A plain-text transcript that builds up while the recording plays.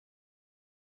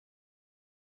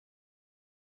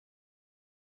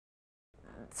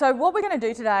So what we're going to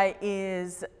do today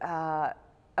is a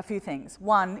few things.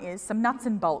 One is some nuts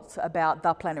and bolts about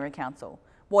the Plenary Council.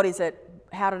 What is it?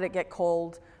 How did it get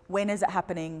called? When is it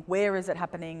happening? Where is it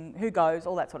happening? Who goes?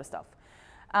 All that sort of stuff.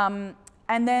 And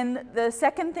then the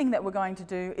second thing that we're going to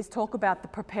do is talk about the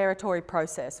preparatory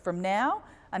process from now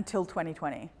until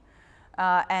 2020.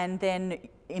 And then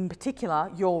in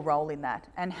particular, your role in that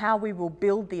and how we will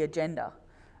build the agenda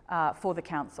for the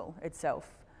council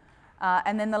itself.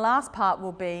 And then the last part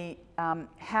will be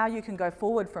how you can go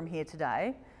forward from here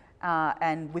today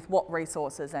and with what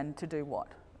resources and to do what.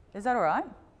 Is that all right?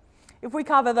 If we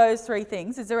cover those three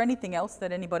things, is there anything else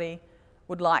that anybody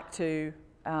would like to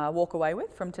walk away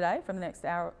with from today, from the next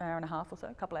hour and a half or so,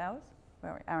 a couple of hours?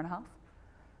 Where are we? Hour and a half?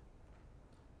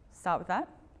 Start with that?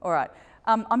 All right.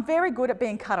 I'm very good at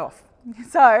being cut off.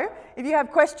 So if you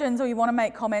have questions or you want to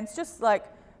make comments, just like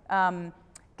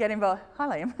get involved.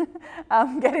 Hi,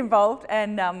 Liam. Get involved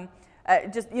and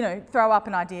just, throw up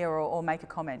an idea or make a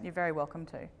comment. You're very welcome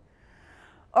to.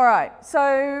 All right.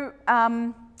 So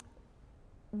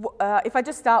if I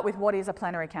just start with what is a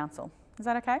plenary council. Is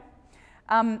that okay?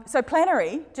 So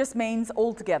plenary just means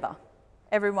all together.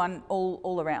 Everyone,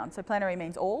 all around. So plenary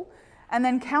means all. And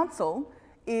then council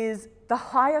is the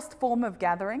highest form of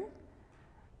gathering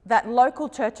that local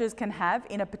churches can have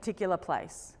in a particular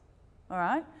place. All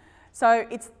right? So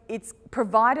it's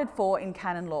provided for in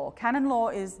canon law. Canon law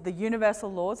is the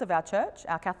universal laws of our church,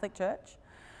 our Catholic Church.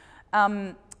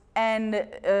 And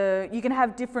you can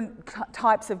have different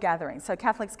types of gatherings. So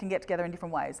Catholics can get together in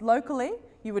different ways. Locally,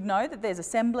 you would know that there's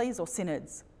assemblies or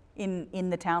synods in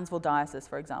the Townsville diocese,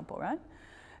 for example, right?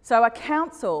 So a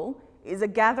council is a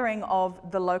gathering of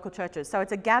the local churches. So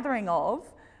it's a gathering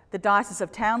of the Diocese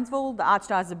of Townsville, the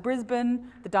Archdiocese of Brisbane,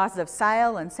 the Diocese of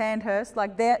Sale and Sandhurst.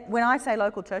 Like when I say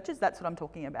local churches, that's what I'm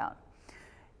talking about.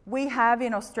 We have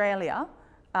in Australia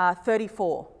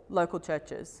 34 local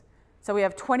churches. So we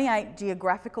have 28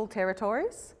 geographical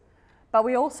territories, but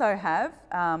we also have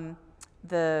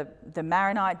the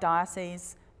Maronite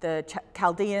diocese, the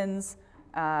Chaldeans,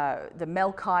 the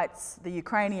Melkites, the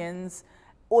Ukrainians.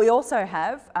 We also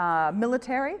have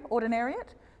military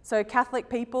ordinariate. So Catholic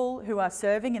people who are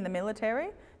serving in the military,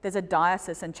 there's a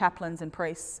diocese and chaplains and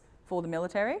priests for the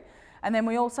military. And then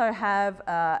we also have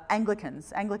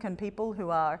Anglican people who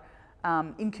are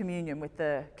in communion with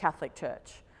the Catholic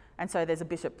Church. And so there's a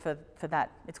bishop for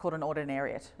that. It's called an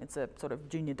ordinariate. It's a sort of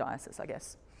junior diocese, I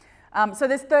guess. So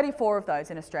there's 34 of those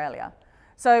in Australia.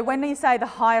 So when you say the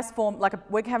highest form, like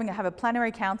we're having to have a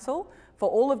plenary council for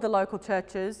all of the local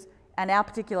churches, and our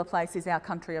particular place is our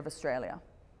country of Australia.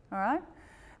 All right?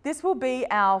 This will be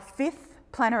our 5th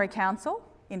plenary council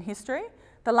in history.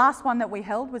 The last one that we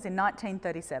held was in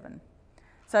 1937.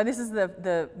 So this is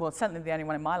well, certainly the only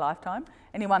one in my lifetime.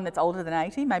 Anyone that's older than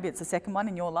 80, maybe it's the second one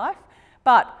in your life.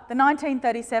 But the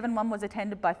 1937 one was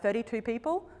attended by 32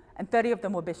 people, and 30 of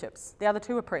them were bishops. The other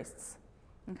 2 were priests,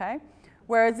 okay?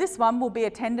 Whereas this one will be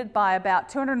attended by about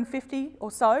 250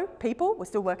 or so people. We're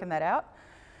still working that out.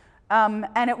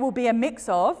 And it will be a mix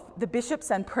of the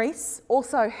bishops and priests,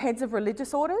 also heads of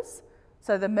religious orders.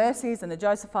 So the Mercies and the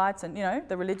Josephites and,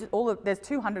 the religious, there's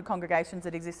 200 congregations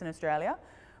that exist in Australia.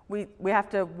 We have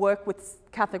to work with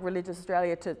Catholic Religious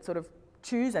Australia to sort of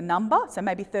choose a number, so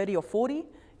maybe 30 or 40,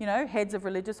 heads of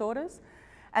religious orders.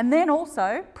 And then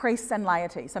also priests and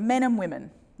laity, so men and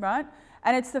women, right?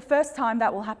 And it's the first time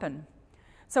that will happen.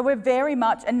 So we're very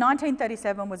much, and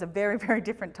 1937 was a very, very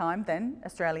different time than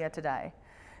Australia today.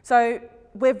 So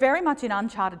we're very much in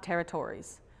uncharted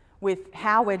territories with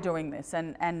how we're doing this,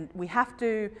 and we have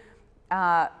to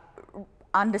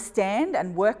understand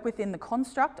and work within the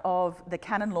construct of the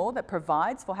canon law that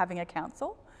provides for having a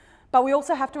council, but we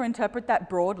also have to interpret that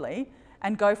broadly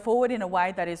and go forward in a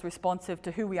way that is responsive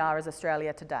to who we are as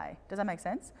Australia today. Does that make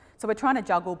sense? So we're trying to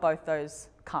juggle both those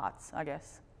carts, I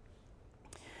guess.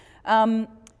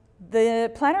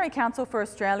 The Plenary Council for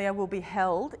Australia will be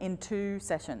held in 2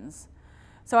 sessions.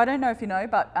 So I don't know if you know,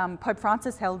 but Pope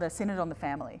Francis held a synod on the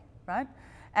family, right?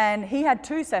 And he had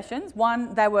 2 sessions.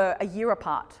 One, they were a year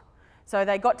apart. So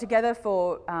they got together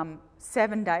for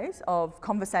 7 days of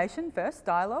conversation first,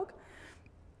 dialogue.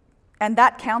 And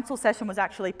that council session was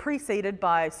actually preceded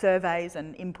by surveys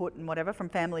and input and whatever from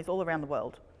families all around the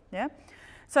world, yeah?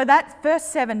 So that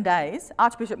first 7 days,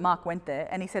 Archbishop Mark went there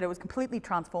and he said it was a completely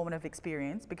transformative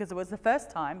experience because it was the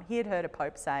first time he had heard a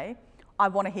pope say, I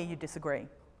want to hear you disagree.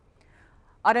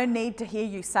 I don't need to hear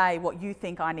you say what you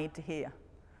think I need to hear.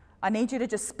 I need you to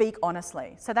just speak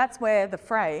honestly. So that's where the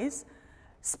phrase,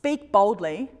 speak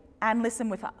boldly and listen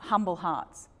with humble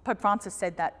hearts. Pope Francis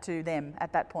said that to them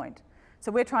at that point.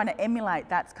 So we're trying to emulate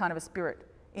that kind of a spirit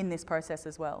in this process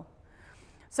as well.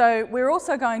 So we're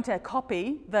also going to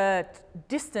copy the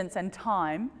distance and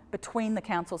time between the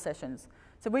council sessions.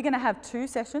 So we're going to have 2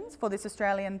 sessions for this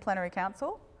Australian Plenary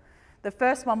Council. The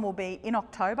first one will be in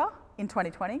October in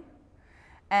 2020,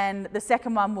 and the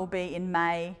second one will be in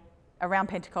May around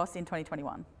Pentecost in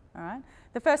 2021. All right?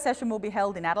 The first session will be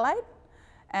held in Adelaide,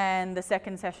 and the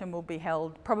second session will be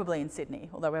held probably in Sydney,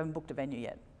 although we haven't booked a venue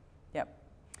yet. Yep.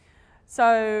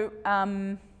 So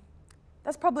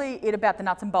that's probably it about the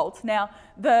nuts and bolts. Now,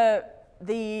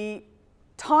 the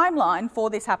timeline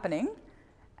for this happening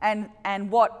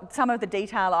and what some of the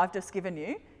detail I've just given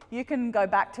you, you can go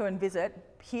back to and visit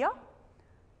here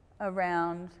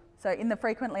around, so in the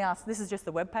frequently asked, this is just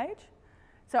the web page.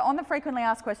 So on the frequently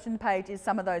asked questions page is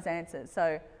some of those answers.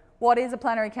 So what is a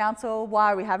plenary council?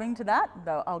 Why are we having to that?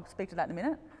 Though I'll speak to that in a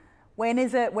minute. When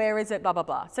is it? Where is it? Blah, blah,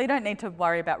 blah. So you don't need to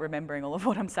worry about remembering all of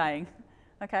what I'm saying.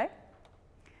 Okay?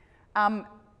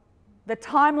 The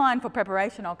timeline for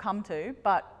preparation I'll come to,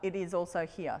 but it is also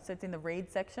here. So it's in the read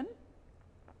section.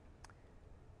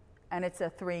 And it's a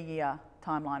 3-year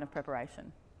timeline of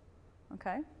preparation.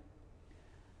 Okay?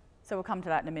 So we'll come to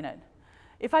that in a minute.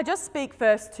 If I just speak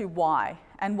first to why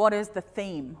and what is the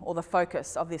theme or the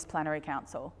focus of this plenary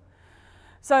council.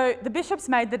 So the bishops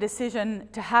made the decision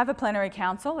to have a plenary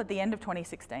council at the end of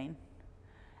 2016.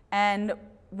 And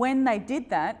when they did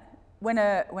that, when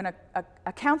a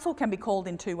council can be called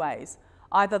in 2 ways.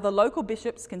 Either the local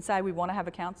bishops can say we want to have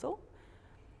a council,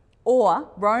 or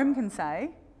Rome can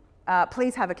say,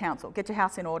 please have a council, get your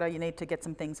house in order, you need to get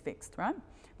some things fixed, right?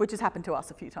 Which has happened to us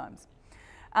a few times.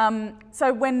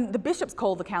 So when the bishops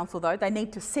call the council though, they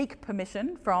need to seek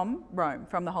permission from Rome,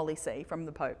 from the Holy See, from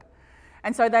the Pope.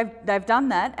 And so they've done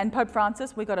that, and Pope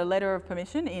Francis, we got a letter of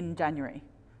permission in January.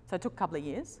 So it took a couple of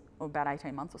years, or about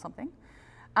 18 months or something.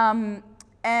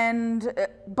 And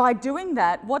by doing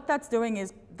that, what that's doing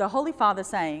is the Holy Father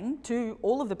saying to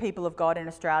all of the people of God in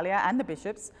Australia and the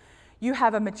bishops, you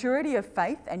have a maturity of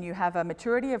faith and you have a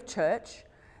maturity of church.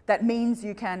 That means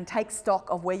you can take stock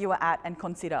of where you are at and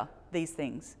consider these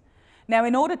things. Now,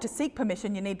 in order to seek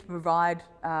permission, you need to provide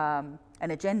an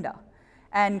agenda.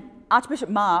 And Archbishop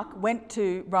Mark went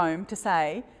to Rome to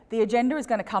say, the agenda is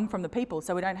going to come from the people,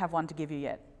 so we don't have one to give you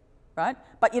yet, right?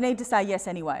 But you need to say yes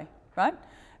anyway, right?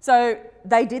 So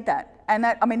they did that. And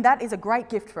that is a great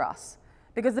gift for us,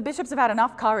 because the bishops have had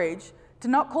enough courage to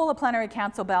not call a plenary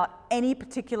council about any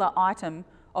particular item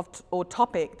or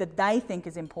topic that they think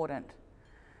is important.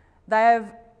 They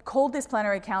have called this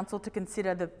plenary council to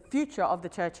consider the future of the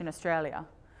church in Australia.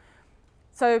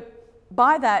 So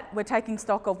by that, we're taking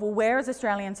stock of, well, where is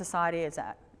Australian society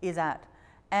is at,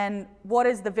 and what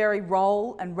is the very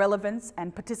role and relevance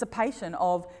and participation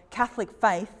of Catholic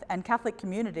faith and Catholic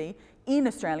community in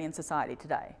Australian society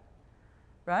today,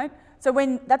 right? So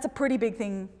that's a pretty big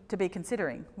thing to be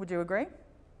considering, would you agree?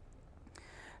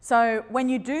 So when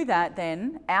you do that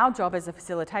then, our job as a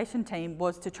facilitation team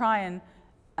was to try and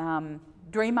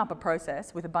dream up a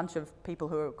process with a bunch of people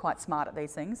who are quite smart at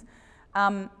these things,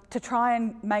 to try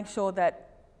and make sure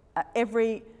that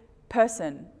every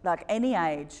person, like any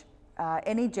age,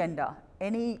 any gender,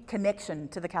 any connection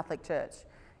to the Catholic Church.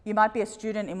 You might be a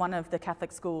student in one of the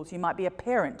Catholic schools, you might be a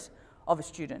parent of a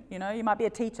student, you might be a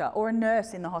teacher or a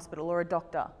nurse in the hospital or a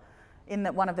doctor in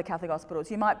one of the Catholic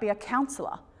hospitals. You might be a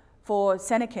counsellor for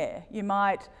Senecare. You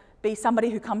might be somebody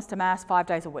who comes to Mass 5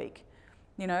 days a week,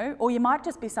 or you might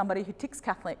just be somebody who ticks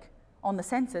Catholic on the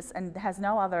census and has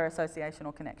no other association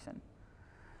or connection.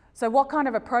 So what kind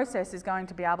of a process is going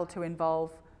to be able to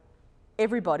involve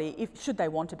everybody, should they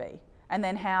want to be? And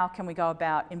then how can we go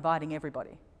about inviting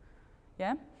everybody?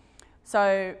 Yeah?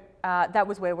 So that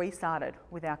was where we started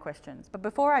with our questions. But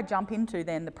before I jump into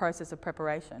then the process of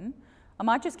preparation, I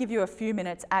might just give you a few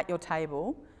minutes at your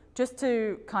table just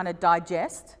to kind of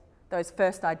digest those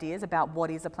first ideas about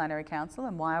what is a plenary council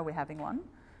and why are we having one.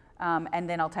 And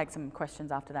then I'll take some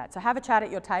questions after that. So have a chat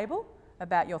at your table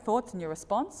about your thoughts and your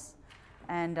response,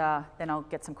 and then I'll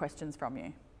get some questions from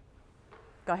you.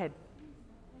 Go ahead.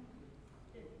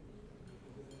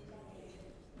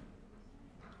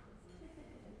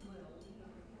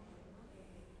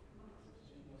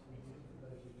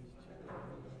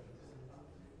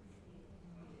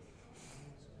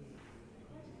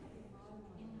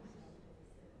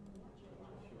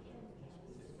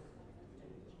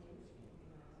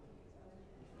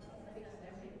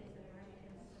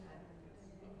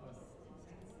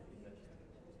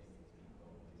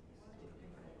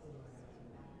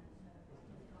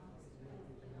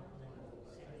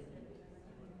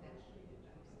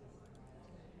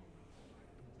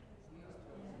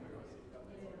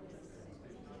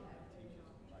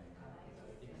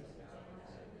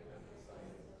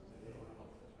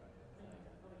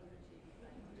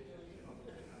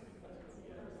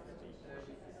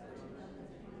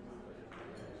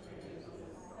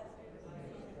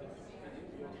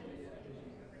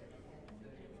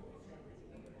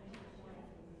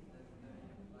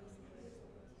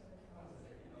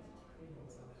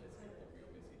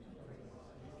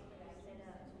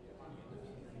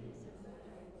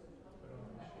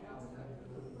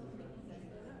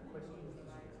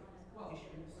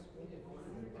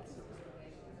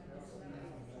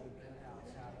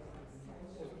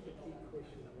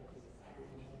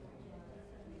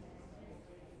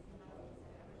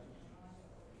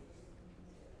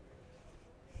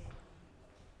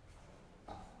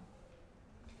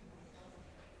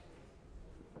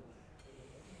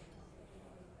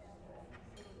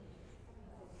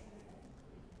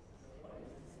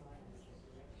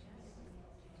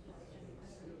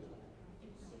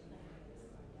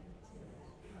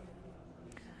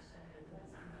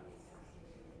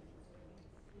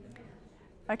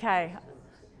 Okay,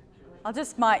 I'll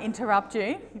just might interrupt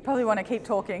you. You probably want to keep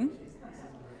talking.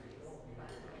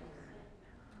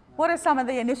 What are some of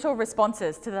the initial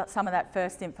responses to some of that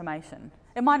first information?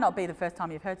 It might not be the first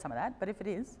time you've heard some of that, but if it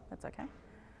is, that's okay.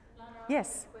 Lana,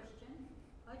 Yes. I have a question.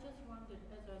 I just wondered,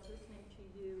 as I was listening to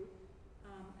you,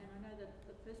 and I know that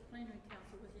the first Plenary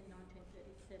Council was in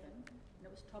 1937, and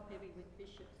it was top-heavy with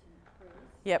bishops and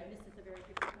priests. Yep. And this is a very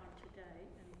different one today,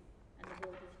 and the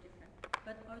world is different.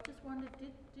 But I just wondered, did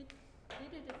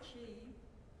it achieve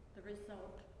the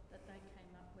result that they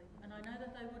came up with? And I know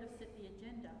that they would have set the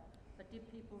agenda, but did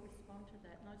people respond to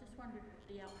that? And I just wondered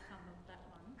the outcome of that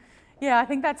one. Yeah, I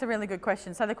think that's a really good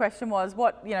question. So the question was,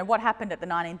 what happened at the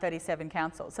 1937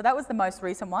 council? So that was the most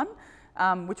recent one,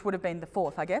 which would have been the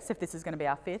fourth, I guess, if this is going to be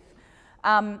our fifth.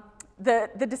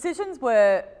 The decisions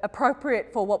were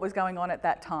appropriate for what was going on at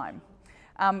that time.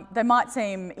 They might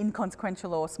seem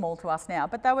inconsequential or small to us now,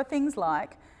 but they were things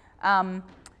like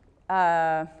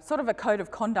sort of a code of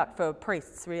conduct for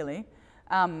priests, really.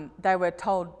 They were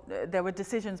told, there were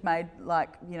decisions made like,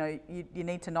 you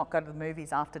need to not go to the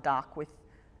movies after dark with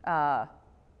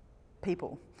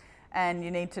people, and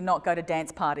you need to not go to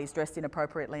dance parties dressed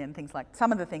inappropriately and things like,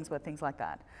 some of the things were things like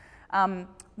that.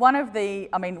 One of the,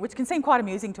 which can seem quite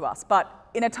amusing to us, but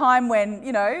in a time when,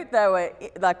 they were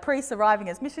like priests arriving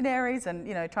as missionaries and,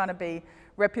 trying to be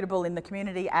reputable in the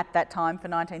community at that time for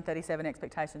 1937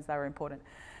 expectations, they were important.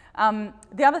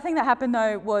 The other thing that happened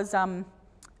though was, and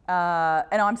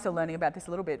I'm still learning about this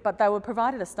a little bit, but they were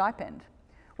provided a stipend,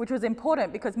 which was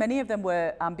important because many of them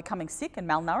were becoming sick and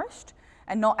malnourished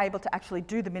and not able to actually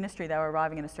do the ministry they were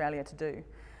arriving in Australia to do.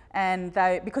 And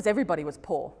because everybody was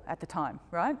poor at the time,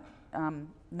 right?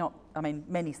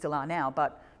 Many still are now,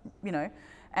 but,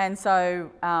 and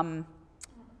so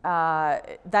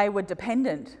they were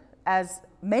dependent, as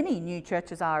many new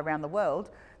churches are around the world,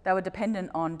 they were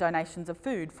dependent on donations of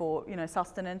food for,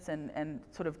 sustenance and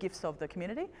sort of gifts of the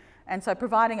community. And so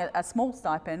providing a small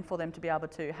stipend for them to be able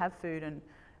to have food and,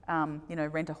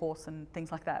 rent a horse and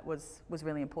things like that was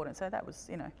really important. So that was,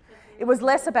 it was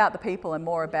less about the people and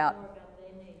more about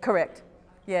correct,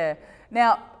 yeah.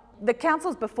 Now, the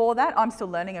councils before that, I'm still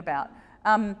learning about.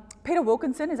 Peter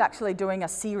Wilkinson is actually doing a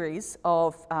series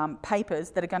of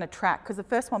papers that are going to track, because the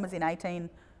first one was in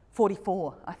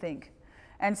 1844, I think.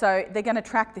 And so they're going to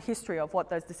track the history of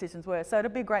what those decisions were. So it'll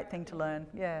be a great thing to learn,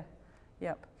 yeah,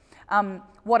 yep.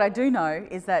 What I do know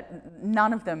is that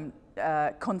none of them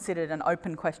considered an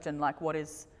open question like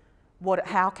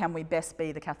how can we best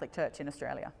be the Catholic Church in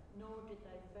Australia? Nor did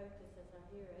they focus, as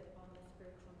I hear it, on the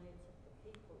spiritual needs of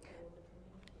the people or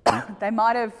the community. They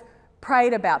might have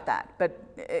prayed about that, but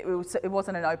it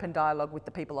wasn't an open dialogue with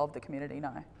the people of the community,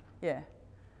 no. Yeah,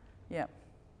 yeah.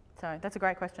 So that's a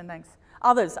great question, thanks.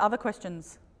 Other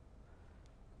questions?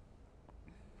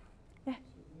 Yeah.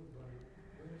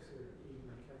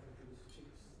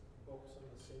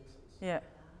 Yeah.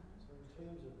 So in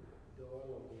terms of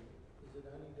dialogue, is it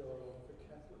only dialogue for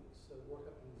Catholics? So what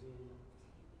happens in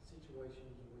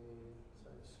situations where,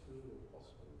 say, a school or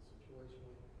hospital, a situation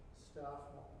where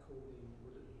staff might be called in,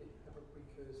 would it have a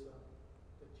precursor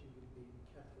that you would be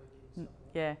Catholic in some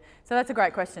way? Yeah, so that's a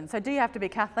great question. So do you have to be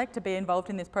Catholic to be involved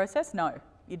in this process? No,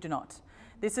 you do not.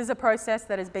 This is a process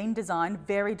that has been designed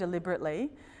very deliberately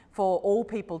for all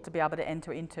people to be able to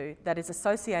enter into, that is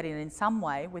associated in some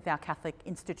way with our Catholic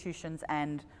institutions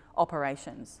and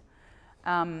operations.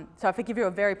 So if I give you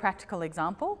a very practical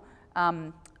example,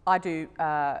 I do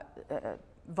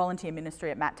volunteer ministry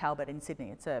at Matt Talbot in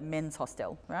Sydney. It's a men's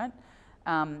hostel, right?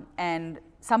 And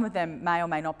some of them may or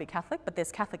may not be Catholic, but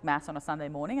there's Catholic Mass on a Sunday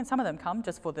morning, and some of them come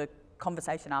just for the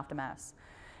conversation after Mass.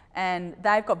 And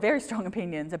they've got very strong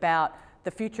opinions about the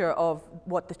future of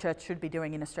what the church should be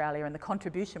doing in Australia and the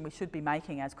contribution we should be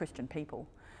making as Christian people.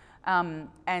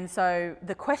 And so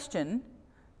the question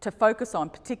to focus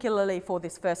on, particularly for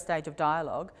this first stage of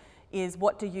dialogue, is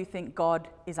what do you think God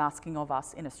is asking of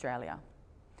us in Australia?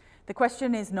 The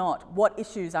question is not what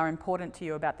issues are important to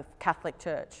you about the Catholic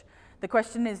Church. The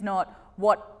question is not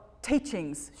what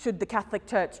teachings should the Catholic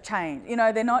Church change.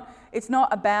 It's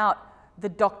not about the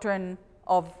doctrine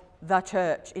of the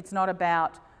church. It's not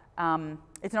about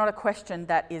it's not a question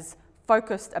that is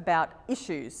focused about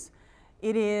issues.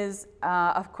 It is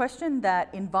a question that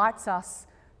invites us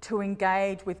to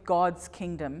engage with God's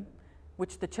kingdom,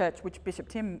 which the church, which Bishop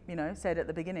Tim, said at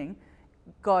the beginning,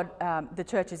 the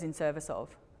church is in service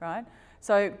of, right?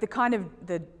 So the kind of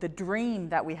the dream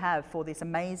that we have for this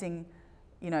amazing,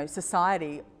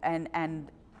 society and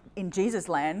in Jesus'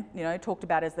 land, talked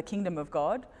about as the kingdom of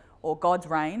God or God's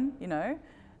reign,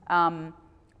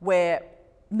 where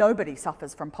nobody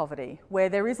suffers from poverty, where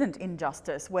there isn't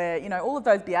injustice, where, you know, all of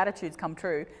those beatitudes come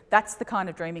true. That's the kind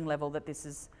of dreaming level that this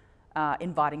is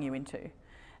inviting you into.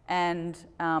 And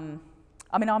I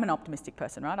mean, I'm an optimistic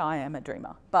person, right? I am a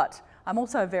dreamer, but I'm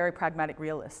also a very pragmatic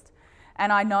realist.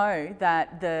 And I know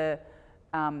that the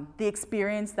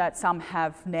experience that some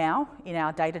have now in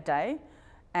our day-to-day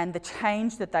and the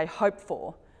change that they hope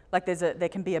for, like there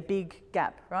can be a big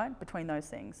gap, right, between those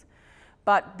things.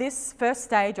 But this first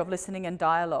stage of listening and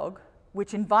dialogue,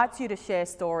 which invites you to share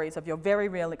stories of your very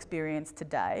real experience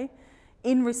today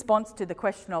in response to the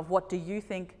question of what do you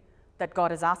think that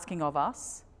God is asking of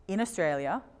us in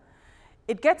Australia,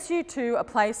 it gets you to a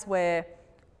place where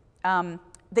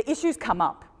the issues come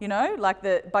up, you know,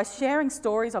 like by sharing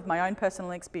stories of my own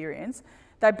personal experience,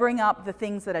 they bring up the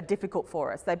things that are difficult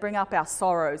for us. They bring up our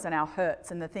sorrows and our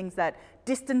hurts and the things that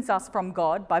distance us from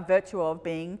God by virtue of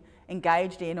being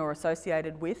engaged in or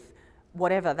associated with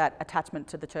whatever that attachment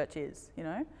to the church is, you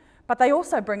know. But they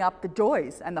also bring up the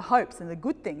joys and the hopes and the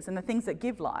good things and the things that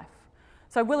give life.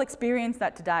 So we'll experience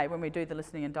that today when we do the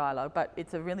listening and dialogue, but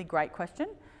it's a really great question.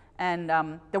 And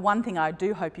the one thing I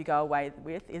do hope you go away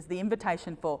with is the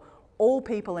invitation for all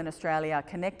people in Australia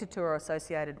connected to or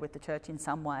associated with the church in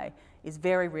some way is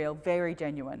very real, very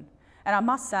genuine. And I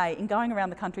must say, in going around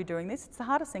the country doing this, it's the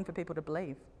hardest thing for people to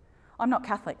believe. I'm not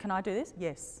Catholic, can I do this?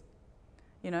 Yes.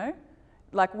 You know,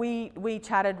 like we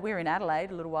chatted, we were in Adelaide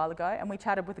a little while ago, and we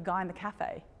chatted with a guy in the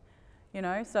cafe. You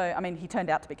know, so, I mean, he turned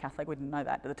out to be Catholic, we didn't know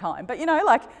that at the time. But, you know,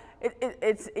 like,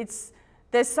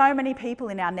 there's so many people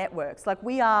in our networks. Like,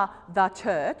 we are the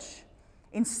church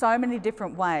in so many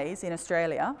different ways in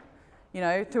Australia, you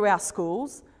know, through our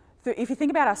schools. If you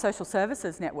think about our social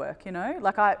services network, you know,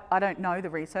 like I don't know the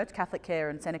research. Catholic Care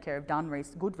and Centacare have done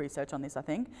good research on this, I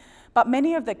think. But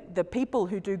many of the people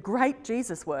who do great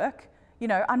Jesus work, you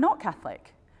know, are not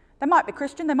Catholic. They might be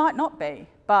Christian, they might not be,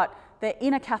 but they're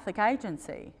in a Catholic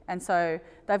agency. And so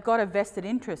they've got a vested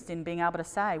interest in being able to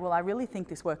say, well, I really think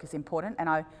this work is important and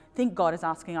I think God is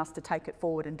asking us to take it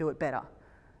forward and do it better,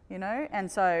 you know? And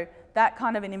so that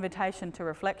kind of an invitation to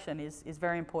reflection is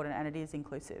very important and it is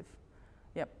inclusive.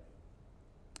 Yep.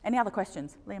 Any other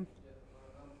questions? Liam?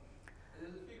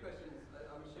 There's a few questions.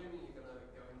 I'm assuming you're going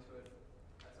to go into it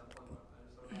at some point. I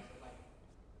just sort of asked, like,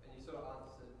 and you sort of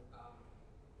answered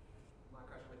my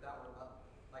question with that one. But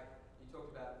like, you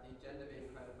talked about the agenda being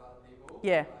created by the people.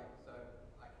 Yeah. Like, so,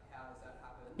 like, how does that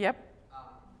happen? Yep.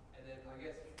 And then I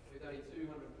guess with only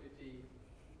 250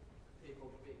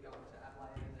 people going to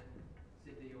Adelaide and then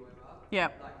Sydney or wherever.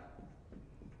 Yep. Like,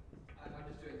 I'm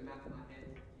just doing the math in my head.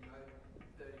 You know,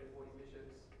 30 or 40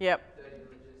 bishops. Yep. 30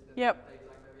 religious, then Yep. takes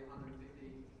like maybe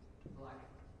 150 like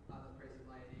other priests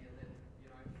and laity, and then, you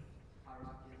know,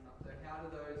 hierarchy and stuff. So how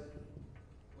is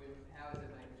it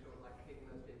making sure, like, picking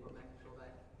those people and making sure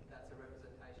that that's a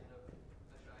representation of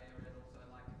Australia, and also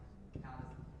like how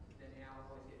does then our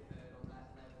voice get heard on that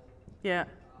level? Yeah.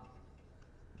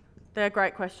 They're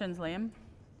great questions, Liam.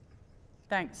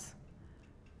 Thanks.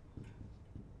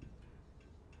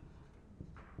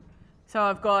 So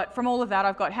I've got, from all of that,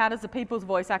 I've got how does the people's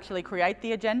voice actually create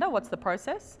the agenda? What's the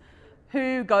process?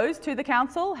 Who goes to the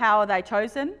council? How are they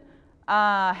chosen?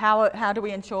 How do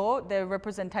we ensure they're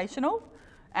representational?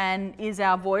 And is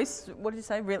our voice, what did you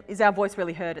say, is our voice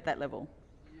really heard at that level?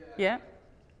 Yeah?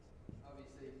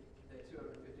 Obviously, they're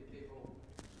 250 people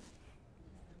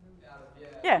out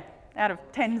of, Yeah, out of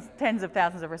tens of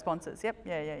thousands of responses. Yep,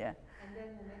 yeah. And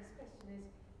then the next question is,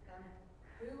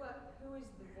 who is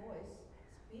the voice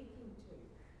speaking to?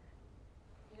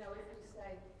 You know, if we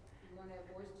say we want our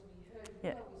voice to be heard, who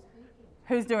are we speaking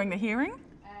to? Who's doing the hearing?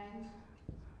 And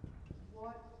how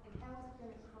is it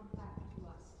going to come back to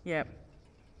us? Yep.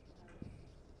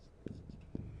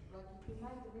 Like, you can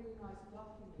make a really nice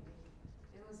document,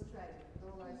 illustrated with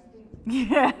all those things.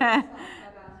 Yeah. But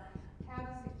how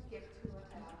does it get to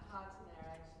our hearts and our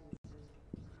actions?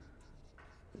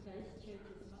 Today's church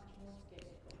is much more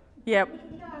sceptical. Yep.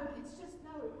 No, it's just,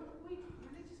 we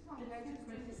religious congregations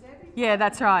do this every Yeah,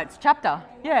 that's right. It's chapter.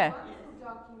 Yeah. wonderful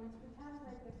documents, but how do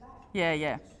they get back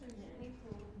Yeah. to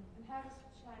people, and how does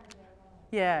it change our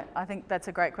lives? Yeah, I think that's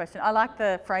a great question. I like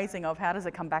the phrasing of how does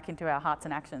it come back into our hearts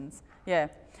and actions. Yeah.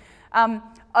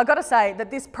 I've got to say that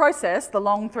this process, the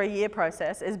long 3-year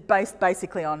process, is based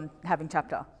basically on having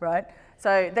chapter, right?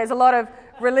 So there's a lot of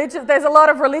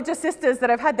religious sisters that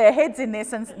have had their heads in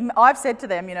this, and I've said to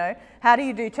them, you know, how do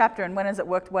you do chapter and when has it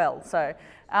worked well? So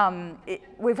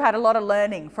we've had a lot of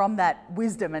learning from that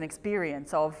wisdom and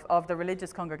experience of the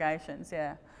religious congregations,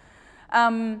 yeah. Could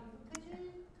you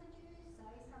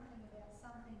say something about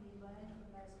something you learned from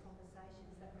those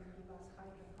conversations that would give us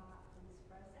hope and heart for this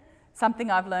process? Something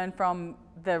I've learned from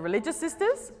the religious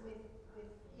sisters?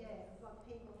 Yeah, like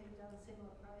people who've done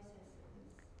similar processes.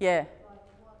 Yeah. Like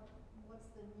what's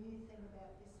the new thing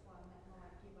about this one that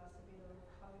might give us a bit of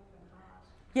hope and heart?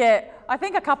 Yeah, I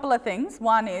think a couple of things.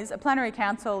 One is a plenary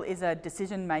council is a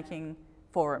decision-making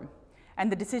forum,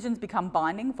 and the decisions become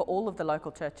binding for all of the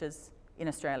local churches in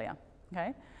Australia.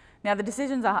 Okay. Now the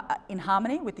decisions are in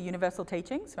harmony with the universal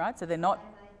teachings, right? So they're not.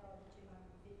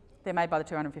 They're made by the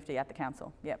 250 at the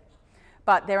council. Yep.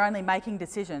 But they're only making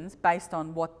decisions based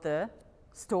on what the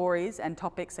stories and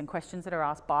topics and questions that are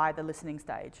asked by the listening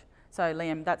stage. So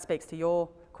Liam, that speaks to your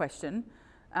question.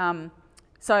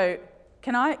 So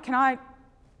can I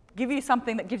give you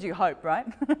something that gives you hope, right?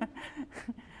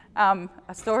 A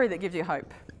story that gives you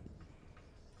hope.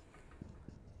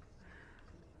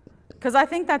 Because I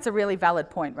think that's a really valid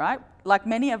point, right? Like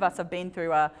many of us have been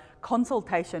through a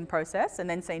consultation process and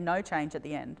then seen no change at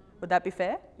the end. Would that be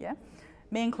fair? Yeah?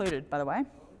 Me included, by the way.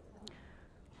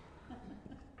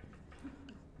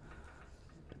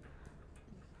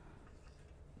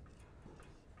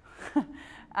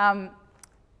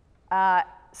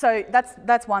 So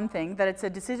that's one thing, that it's a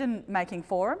decision-making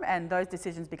forum and those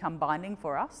decisions become binding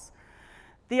for us.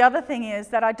 The other thing is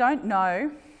that I don't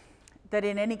know that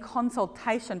in any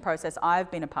consultation process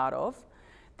I've been a part of,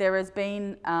 there has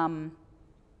been,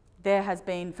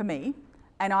 for me,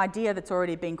 an idea that's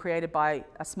already been created by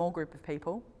a small group of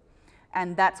people,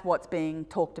 and that's what's being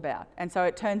talked about. And so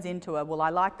it turns into a, well, I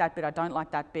like that bit, I don't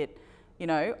like that bit, you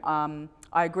know,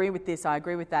 I agree with this, I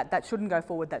agree with that, that shouldn't go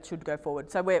forward, that should go forward.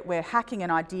 So we're hacking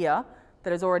an idea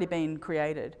that has already been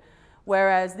created.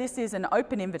 Whereas this is an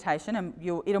open invitation, and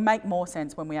it'll make more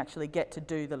sense when we actually get to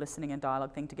do the listening and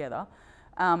dialogue thing together.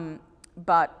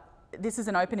 But this is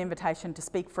an open invitation to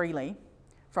speak freely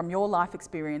from your life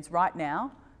experience right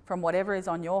now, from whatever is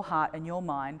on your heart and your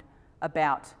mind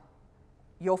about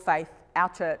your faith, our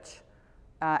church,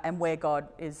 and where God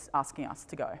is asking us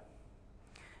to go.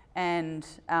 And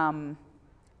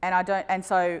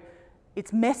so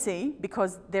it's messy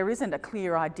because there isn't a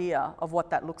clear idea of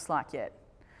what that looks like yet.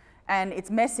 And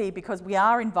it's messy because we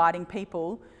are inviting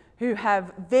people who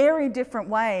have very different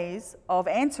ways of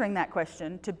answering that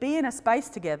question to be in a space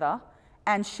together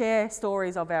and share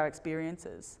stories of our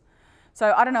experiences.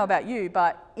 So I don't know about you,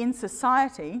 but in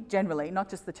society, generally, not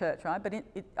just the church, right? But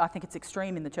I think it's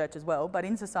extreme in the church as well, but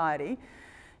in society,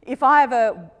 if I have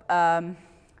a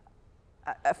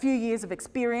few years of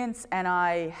experience and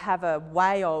I have a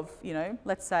way of, you know,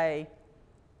 let's say,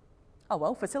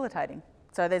 facilitating.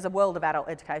 So there's a world of adult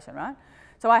education, right?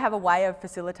 So I have a way of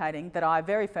facilitating that I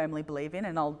very firmly believe in,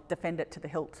 and I'll defend it to the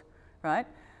hilt, right?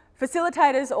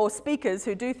 Facilitators or speakers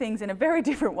who do things in a very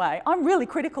different way, I'm really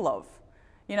critical of,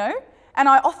 you know? And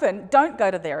I often don't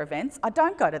go to their events, I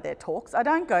don't go to their talks, I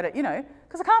don't go to, you know,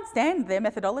 because I can't stand their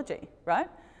methodology, right?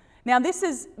 Now this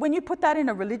is, when you put that in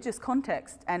a religious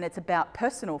context and it's about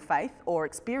personal faith or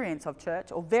experience of church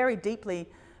or very deeply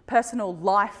personal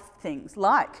life things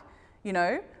like, you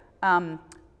know,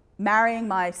 marrying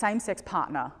my same-sex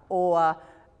partner or,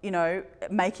 you know,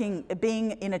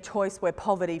 being in a choice where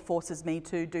poverty forces me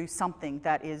to do something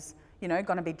that is, you know,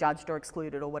 going to be judged or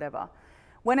excluded or whatever.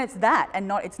 When it's that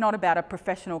and it's not about a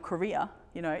professional career,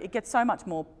 you know, it gets so much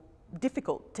more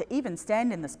difficult to even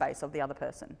stand in the space of the other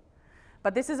person.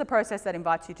 But this is a process that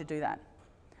invites you to do that.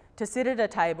 To sit at a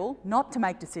table, not to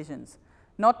make decisions,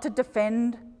 not to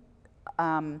defend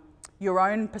your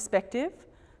own perspective,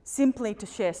 simply to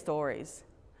share stories.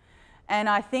 And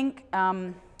I think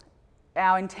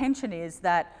our intention is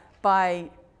that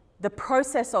by the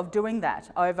process of doing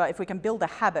that if we can build a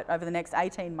habit over the next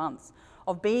 18 months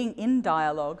of being in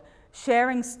dialogue,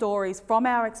 sharing stories from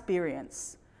our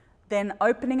experience, then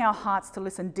opening our hearts to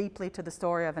listen deeply to the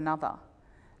story of another.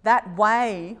 That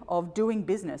way of doing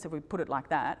business, if we put it like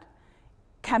that,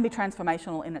 can be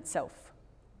transformational in itself.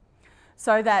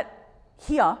 So that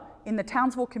here, in the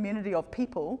Townsville community of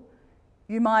people,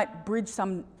 you might bridge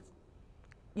some,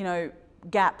 you know,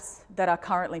 gaps that are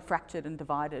currently fractured and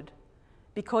divided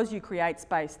because you create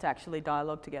space to actually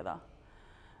dialogue together.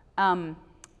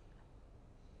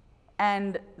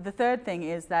 And the third thing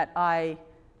is that I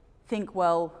think,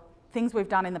 well, things we've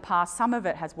done in the past, some of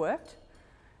it has worked,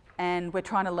 and we're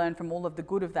trying to learn from all of the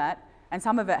good of that, and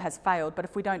some of it has failed, but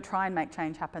if we don't try and make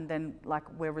change happen, then like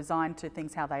we're resigned to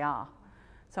things how they are.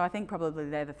 So I think probably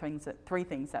they're the three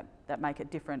things that make it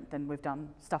different than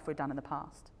stuff we've done in the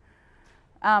past.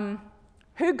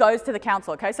 Who goes to the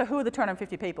council? Okay, so who are the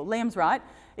 250 people? Liam's right.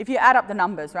 If you add up the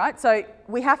numbers, right? So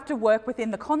we have to work within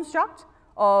the construct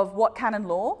of what canon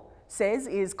law says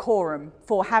is quorum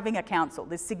for having a council,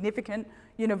 this significant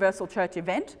universal church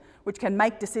event which can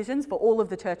make decisions for all of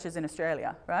the churches in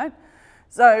Australia, right?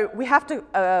 So we have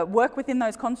to work within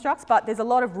those constructs, but there's a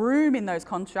lot of room in those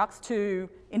constructs to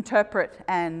interpret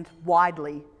and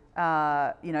widely,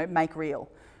 make real.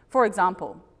 For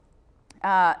example,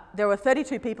 there were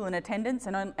 32 people in attendance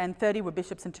and 30 were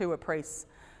bishops and 2 were priests.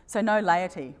 So no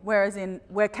laity, whereas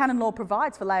where canon law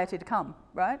provides for laity to come,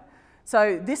 right?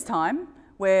 So this time,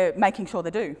 we're making sure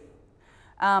they do.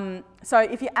 So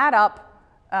if you add up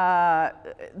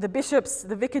the bishops,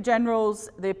 the vicar generals,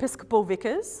 the episcopal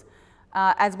vicars,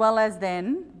 as well as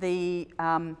then the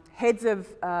heads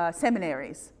of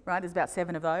seminaries, right? There's about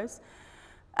 7 of those.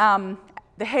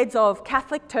 The heads of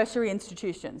Catholic tertiary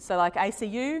institutions, so like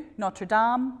ACU, Notre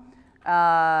Dame,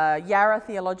 Yarra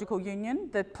Theological Union,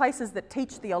 the places that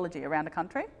teach theology around the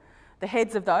country, the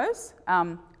heads of those,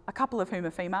 a couple of whom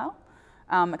are female,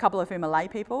 a couple of whom are lay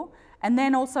people, and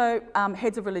then also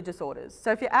heads of religious orders.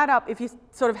 So if you add up, if you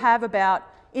sort of have about,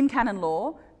 in canon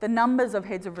law, the numbers of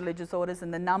heads of religious orders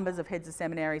and the numbers of heads of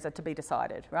seminaries are to be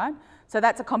decided, right? So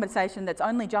that's a conversation that's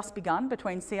only just begun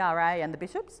between CRA and the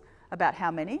bishops about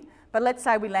how many. But let's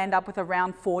say we land up with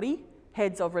around 40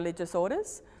 heads of religious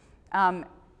orders. And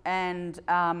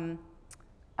then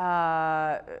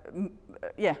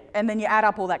you add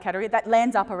up all that category, that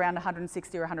lands up around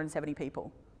 160 or 170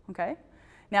 people, okay?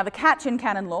 Now the catch in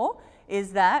canon law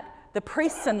is that the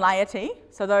priests and laity,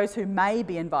 so those who may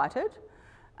be invited,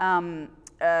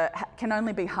 can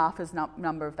only be half as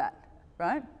number of that,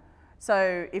 right?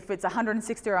 So if it's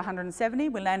 160 or 170,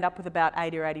 we land up with about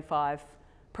 80 or 85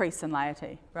 priests and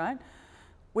laity, right?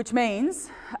 Which means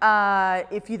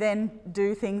if you then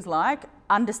do things like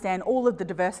understand all of the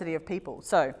diversity of people,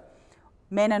 so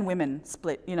men and women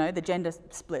split, the gender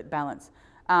split balance,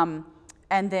 and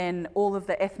then all of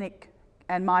the ethnic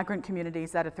and migrant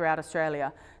communities that are throughout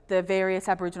Australia, the various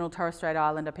Aboriginal Torres Strait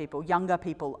Islander people, younger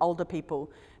people, older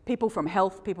people, people from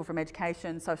health, people from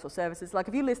education, social services. Like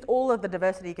if you list all of the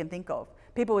diversity you can think of,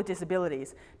 people with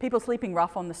disabilities, people sleeping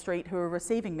rough on the street who are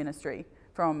receiving ministry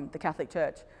from the Catholic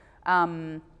Church,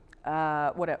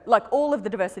 whatever, like all of the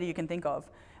diversity you can think of,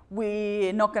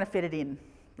 we're not going to fit it in.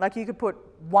 Like you could put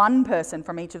one person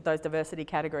from each of those diversity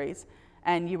categories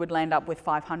and you would land up with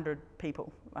 500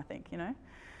 people, I think,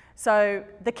 So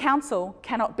the council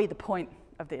cannot be the point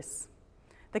of this.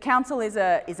 The council is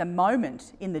a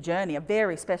moment in the journey, a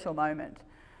very special moment.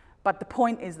 But the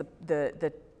point is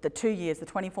the 2 years, the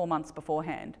 24 months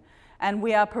beforehand. And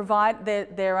we are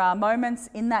there are moments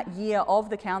in that year of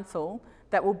the council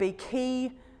that will be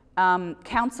key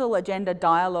council agenda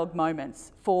dialogue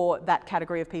moments for that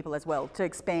category of people as well, to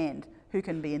expand who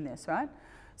can be in this, right?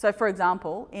 So for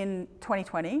example, in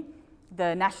 2020,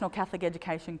 the National Catholic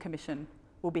Education Commission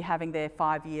will be having their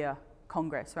 5-year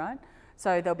congress, right?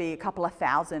 So there'll be a couple of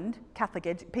thousand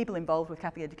people involved with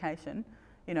Catholic education,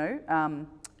 and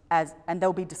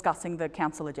they'll be discussing the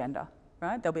council agenda,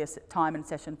 right? There'll be a time and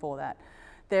session for that.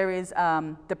 There is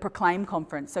the Proclaim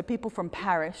conference, so people from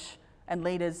parish and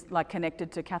leaders like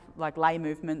connected to Catholic, like lay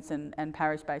movements and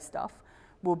parish-based stuff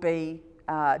will be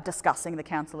discussing the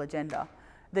council agenda.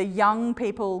 The young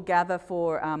people gather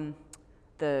for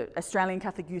the Australian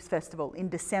Catholic Youth Festival in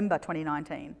December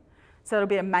 2019. So it'll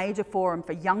be a major forum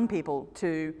for young people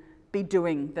to be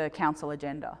doing the council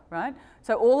agenda, right?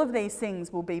 So all of these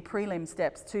things will be prelim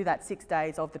steps to that 6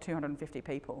 days of the 250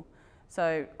 people.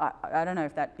 So I don't know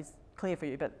if that is clear for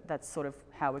you, but that's sort of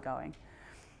how we're going.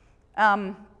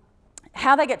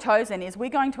 How they get chosen is we're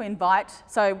going to invite,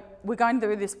 so we're going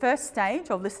through this first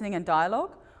stage of listening and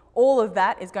dialogue. All of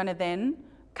that is going to then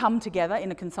come together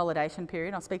in a consolidation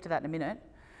period. I'll speak to that in a minute.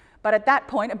 But at that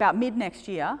point, about mid-next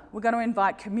year, we're going to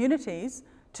invite communities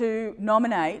to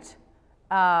nominate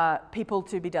people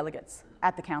to be delegates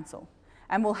at the council.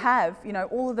 And we'll have,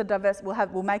 all of the diversity,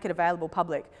 we'll make it available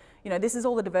public. This is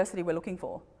all the diversity we're looking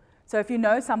for. So if you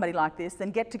know somebody like this,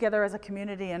 then get together as a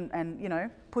community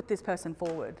and put this person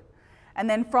forward. And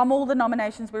then from all the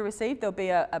nominations we receive, there'll be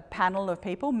a panel of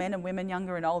people, men and women,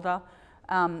 younger and older,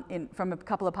 from a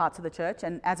couple of parts of the church.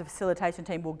 And as a facilitation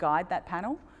team, we'll guide that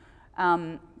panel.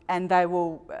 And they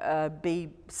will be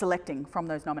selecting from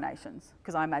those nominations,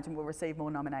 because I imagine we'll receive more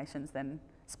nominations than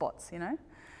spots,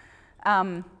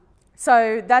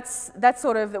 So that's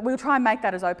sort of, we'll try and make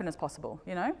that as open as possible,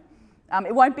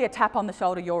 It won't be a tap on the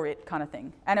shoulder, you're it kind of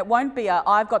thing. And it won't be a,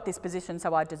 I've got this position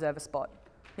so I deserve a spot,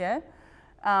 yeah?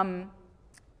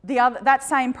 That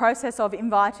same process of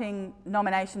inviting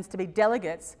nominations to be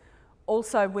delegates,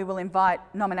 also we will invite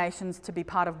nominations to be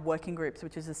part of working groups,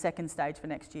 which is the second stage for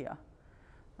next year.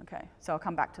 Okay, so I'll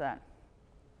come back to that.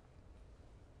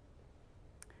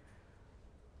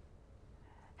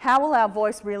 How will our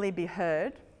voice really be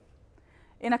heard?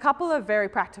 In a couple of very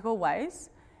practical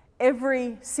ways.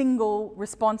 every single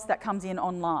response that comes in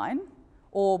online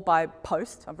or by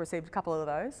post, I've received a couple of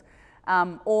those,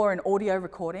 or an audio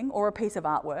recording or a piece of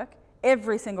artwork,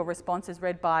 every single response is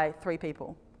read by 3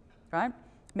 people, right?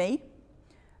 Me,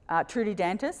 Trudy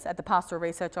Dantas at the Pastoral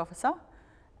Research Officer,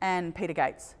 and Peter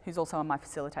Gates, who's also on my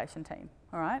facilitation team,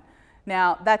 all right?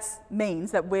 Now, that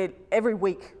means that every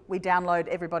week we download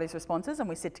everybody's responses and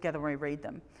we sit together and we read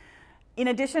them. In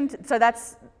addition to, so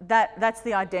that's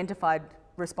the identified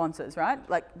responses, right?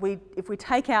 Like if we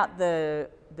take out the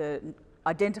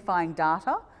identifying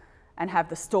data and have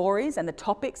the stories and the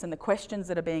topics and the questions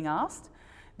that are being asked,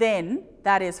 then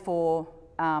that is for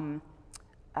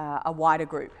a wider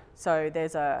group. So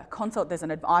there's a consult,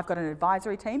 I've got an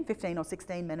advisory team, 15 or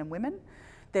 16 men and women.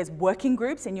 There's working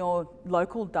groups in your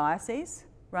local diocese,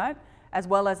 right? As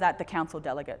well as the council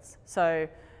delegates. So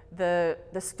the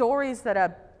stories that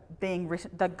are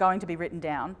going to be written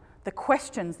down, the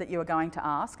questions that you are going to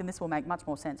ask, and this will make much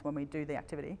more sense when we do the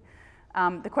activity,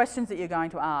 the questions that you're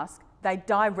going to ask, they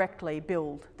directly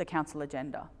build the council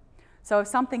agenda. So if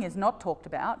something is not talked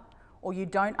about, or you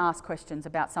don't ask questions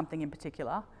about something in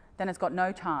particular, then it's got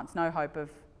no chance, no hope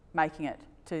of making it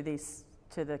to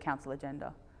the council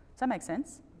agenda. Does that make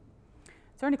sense?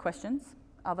 Is there any questions?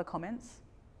 Other comments?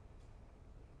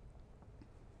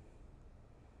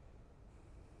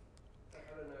 I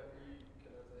don't know if you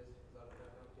can answer this, because I don't know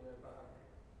how you know, but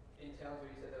in Townsville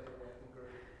you said there was a working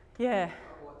group. Yeah.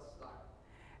 What's like?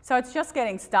 So it's just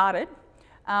getting started.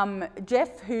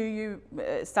 Jeff, who you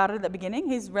started at the beginning,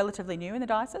 he's relatively new in the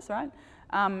diocese, right?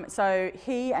 So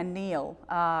he and Neil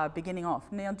are beginning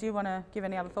off. Neil, do you want to give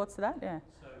any other thoughts to that? Yeah.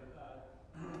 So,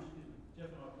 Jeff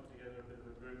and I put together a bit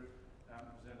of a group,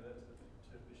 presented that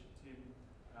to Bishop Tim,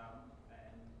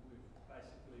 and we've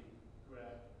basically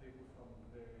grabbed people from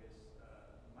various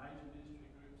major ministry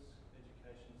groups,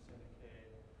 education, centre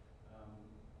care,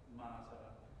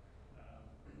 Martyr,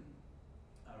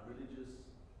 religious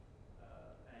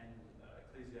and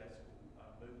ecclesiastical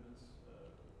movements,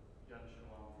 Young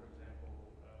Shalom, for example,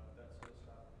 that sort of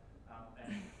stuff.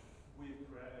 And we've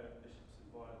Bishop's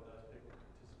invited those people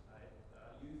to participate,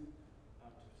 youth to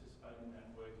participate in that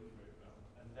working group,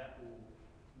 and that will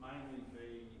mainly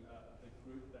be the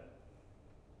group that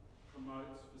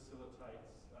promotes,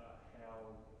 facilitates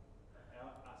how us as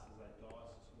a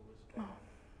diocese will respond.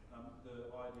 The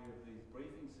idea of these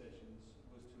briefing sessions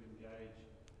was to engage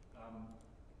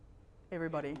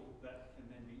Everybody. people that can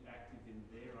then be active in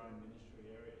their own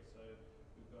ministry area. So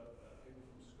we've got people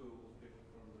from schools, people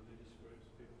from religious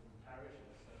groups, people from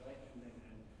parishes, so they can then,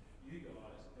 and you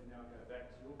guys can now go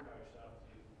back to your parish after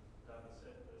you've done the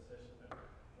session that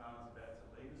Lana's about to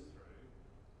lead us through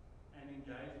and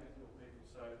engage with your people.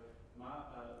 So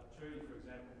Trudy, for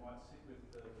example, might sit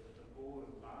with the board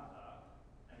of Martyr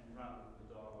and run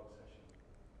the dialogue session.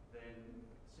 Then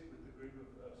sit with the group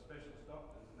of specialist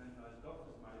doctors, and then those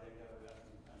doctors may then go out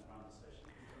and run the session.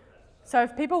 So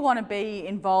if people want to be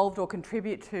involved or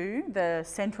contribute to the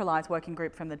centralised working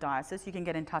group from the diocese, you can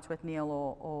get in touch with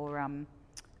Neil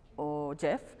or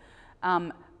Jeff.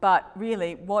 But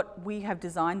really, what we have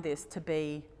designed this to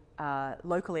be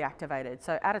locally activated.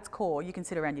 So at its core, you can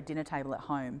sit around your dinner table at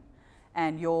home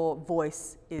and your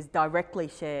voice is directly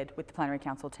shared with the Plenary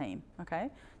Council team, okay?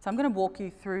 So I'm going to walk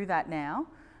you through that now,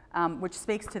 which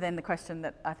speaks to then the question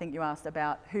that I think you asked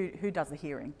about who does the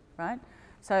hearing, right?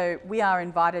 So we are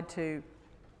invited to,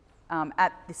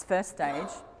 at this first stage,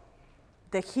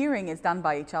 the hearing is done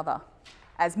by each other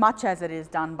as much as it is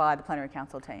done by the Plenary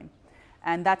Council team.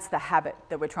 And that's the habit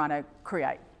that we're trying to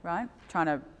create, right? Trying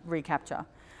to recapture.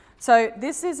 So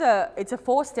this is it's a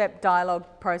 4-step dialogue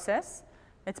process.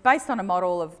 It's based on a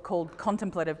model called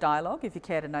contemplative dialogue, if you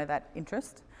care to know that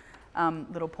interest,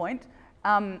 little point.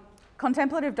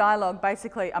 Contemplative dialogue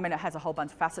basically, I mean, it has a whole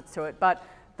bunch of facets to it, but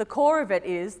the core of it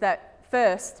is that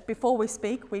first, before we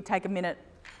speak, we take a minute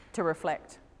to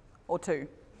reflect, or two.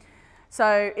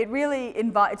 So it really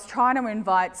it's trying to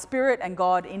invite Spirit and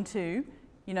God into,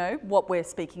 you know, what we're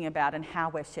speaking about and how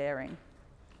we're sharing.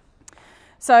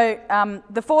 So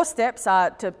the 4 steps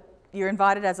are you're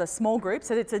invited as a small group,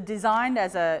 so it's designed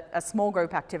as a small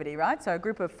group activity, right? So a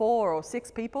group of 4 or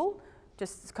 6 people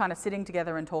just kind of sitting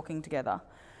together and talking together.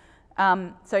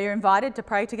 So you're invited to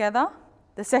pray together.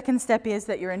 The second step is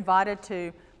that you're invited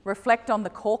to reflect on the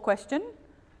core question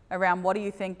around what do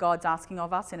you think God's asking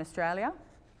of us in Australia?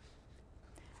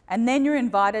 And then you're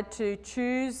invited to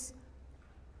choose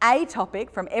a topic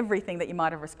from everything that you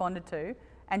might have responded to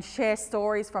and share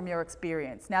stories from your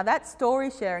experience. Now that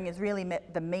story sharing is really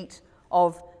the meat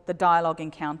of the dialogue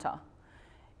encounter.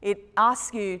 It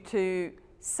asks you to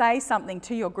say something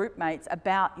to your group mates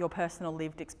about your personal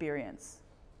lived experience,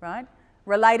 right?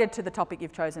 related to the topic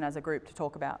you've chosen as a group to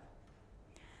talk about.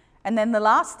 And then the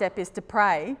last step is to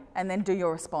pray and then do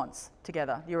your response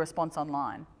together, your response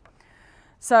online.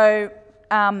 So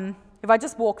if I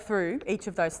just walk through each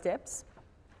of those steps.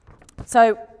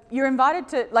 So you're invited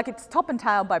to, like, it's top and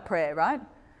tail by prayer, right?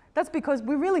 That's because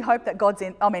we really hope that God's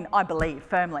in, I mean, I believe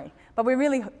firmly, but we're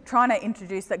really trying to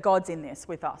introduce that God's in this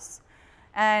with us.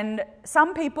 And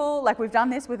some people, like we've done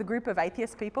this with a group of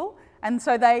atheist people, and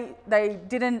so they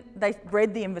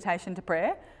read the invitation to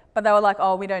prayer, but they were like,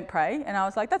 oh, we don't pray. And I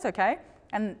was like, that's okay.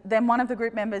 And then one of the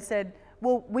group members said,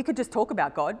 well, we could just talk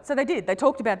about God. So they did. They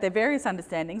talked about their various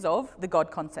understandings of the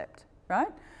God concept, right?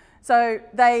 So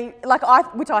they,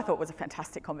 which I thought was a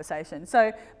fantastic conversation.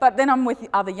 So, but then I'm with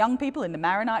other young people in the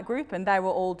Maronite group, and they were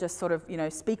all just sort of,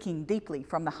 speaking deeply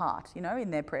from the heart,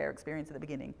 in their prayer experience at the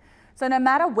beginning. So no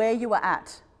matter where you are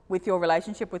at with your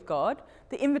relationship with God,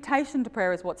 the invitation to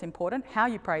prayer is what's important. How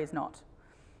you pray is not.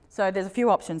 So there's a few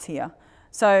options here.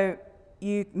 So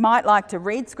you might like to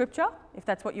read scripture, if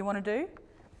that's what you want to do.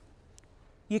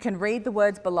 You can read the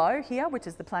words below here, which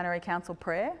is the Plenary Council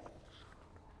prayer.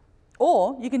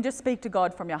 Or you can just speak to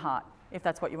God from your heart, if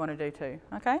that's what you want to do too,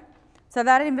 okay? So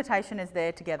that invitation is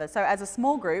there together. So as a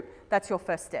small group, that's your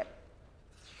first step.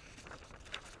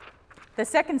 The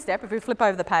second step, if we flip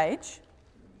over the page,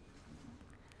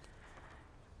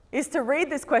 is to read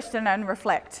this question and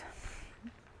reflect.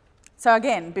 So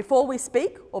again, before we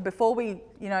speak or before we,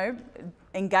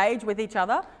 engage with each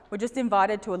other, we're just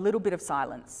invited to a little bit of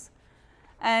silence.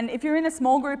 And if you're in a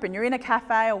small group and you're in a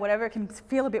cafe or whatever, it can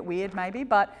feel a bit weird maybe,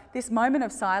 but this moment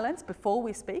of silence before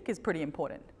we speak is pretty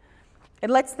important. It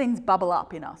lets things bubble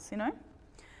up in us,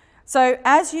 So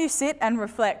as you sit and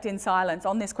reflect in silence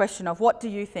on this question of what do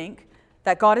you think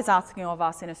that God is asking of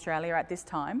us in Australia at this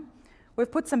time,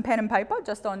 we've put some pen and paper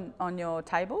just on your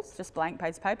tables, just blank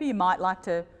page of paper. You might like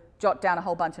to jot down a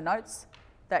whole bunch of notes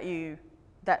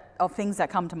of things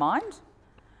that come to mind.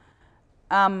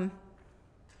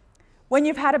 When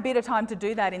you've had a bit of time to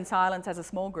do that in silence as a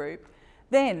small group,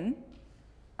 then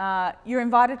you're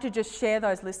invited to just share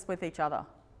those lists with each other.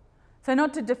 So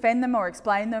not to defend them or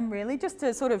explain them really, just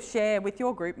to sort of share with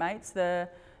your group mates the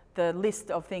list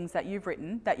of things that you've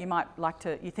written that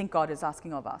you think God is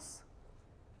asking of us.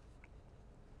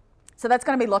 So that's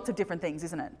going to be lots of different things,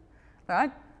 isn't it? All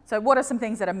right? So what are some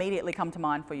things that immediately come to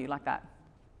mind for you like that?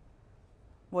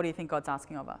 What do you think God's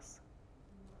asking of us?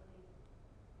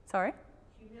 Sorry?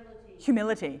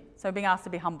 Humility. So being asked to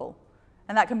be humble.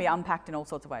 And that can be unpacked in all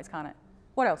sorts of ways, can't it?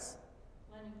 What else?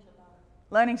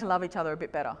 Learning to love each other a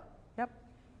bit better. Yep.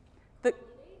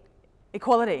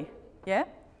 Equality. Yeah?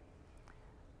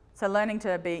 So learning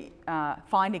to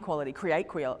find equality, create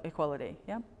equality.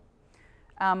 Yeah?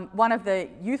 One of the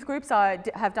youth groups I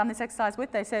have done this exercise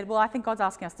with, they said, well, I think God's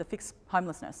asking us to fix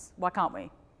homelessness. Why can't we?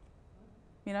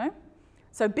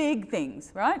 So big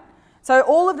things, right? So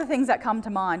all of the things that come to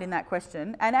mind in that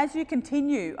question, and as you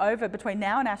continue over between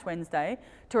now and Ash Wednesday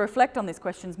to reflect on these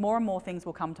questions, more and more things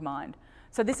will come to mind.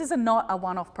 So this is not a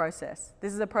one-off process.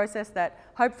 This is a process that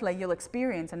hopefully you'll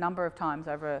experience a number of times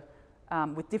over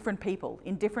with different people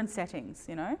in different settings,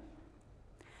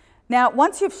 Now,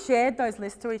 once you've shared those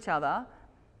lists to each other,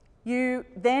 you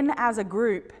then as a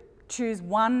group choose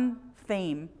one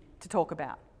theme to talk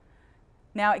about.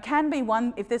 Now, it can be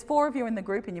one, if there's 4 of you in the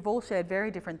group and you've all shared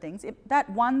very different things, that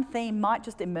one theme might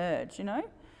just emerge,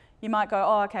 You might go,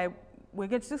 oh, okay,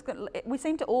 we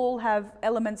seem to all have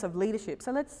elements of leadership,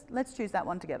 so let's choose that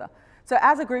one together. So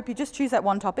as a group, you just choose that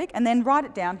one topic and then write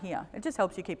it down here. It just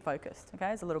helps you keep focused, okay,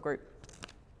 as a little group.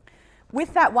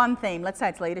 With that one theme, let's say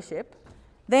it's leadership,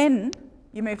 then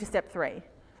you move to step 3.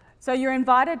 So you're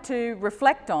invited to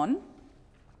reflect on,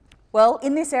 well,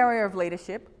 in this area of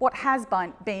leadership, what has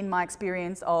been my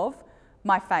experience of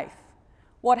my faith?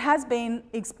 What has been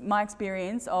my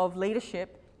experience of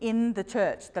leadership in the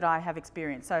church that I have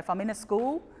experienced? So if I'm in a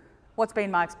school, what's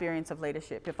been my experience of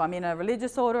leadership? If I'm in a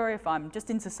religious order, if I'm just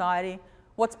in society,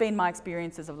 what's been my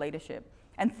experiences of leadership?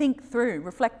 And think through,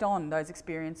 reflect on those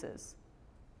experiences,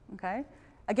 okay?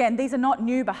 Again, these are not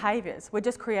new behaviours. We're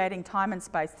just creating time and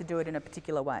space to do it in a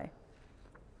particular way.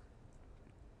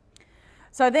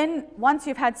 So then, once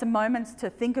you've had some moments to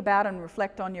think about and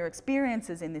reflect on your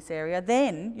experiences in this area,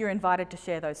 then you're invited to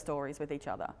share those stories with each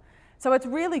other. So it's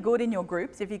really good in your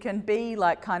groups if you can be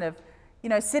like kind of,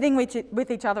 sitting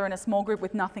with each other in a small group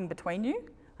with nothing between you.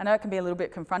 I know it can be a little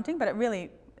bit confronting, but it really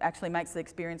actually makes the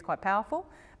experience quite powerful.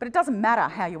 But it doesn't matter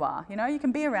how you are, you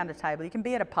can be around a table, you can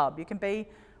be at a pub, you can be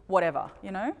whatever,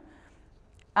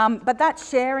 But that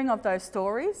sharing of those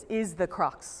stories is the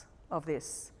crux of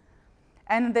this.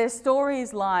 And there's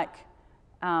stories like,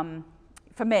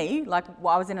 for me, like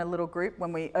I was in a little group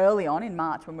early on in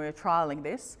March when we were trialling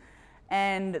this,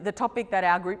 and the topic that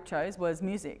our group chose was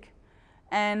music.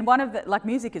 And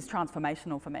music is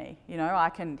transformational for me. You know, I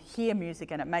can hear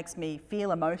music and it makes me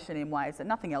feel emotion in ways that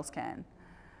nothing else can.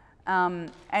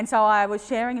 And so I was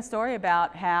sharing a story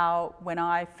about how when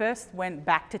I first went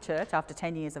back to church after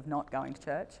 10 years of not going to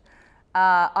church,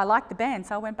 I liked the band,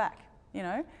 so I went back, you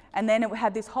know. And then it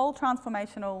had this whole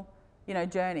transformational, you know,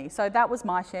 journey. So that was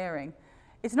my sharing.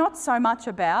 It's not so much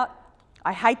about,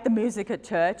 I hate the music at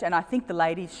church and I think the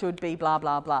ladies should be blah,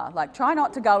 blah, blah. Like, try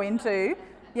not to go into,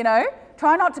 you know,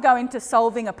 try not to go into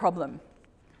solving a problem.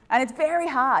 And it's very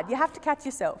hard. You have to catch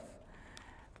yourself.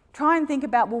 Try and think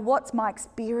about, well, what's my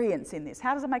experience in this?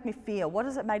 How does it make me feel? What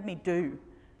does it make me do?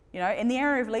 You know, in the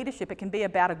area of leadership, it can be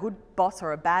about a good boss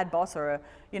or a bad boss or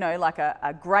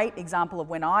a great example of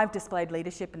when I've displayed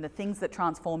leadership and the things that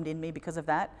transformed in me because of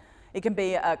that. It can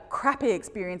be a crappy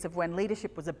experience of when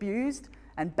leadership was abused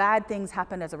and bad things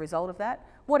happened as a result of that.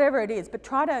 Whatever it is, but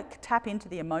try to tap into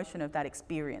the emotion of that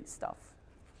experience stuff.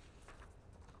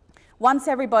 Once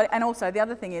everybody, and also the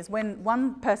other thing is when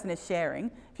one person is sharing,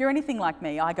 if you're anything like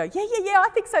me, I go, yeah, I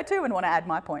think so too, and want to add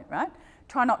my point, right?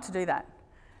 Try not to do that.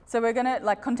 So we're going to,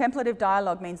 like, contemplative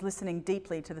dialogue means listening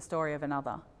deeply to the story of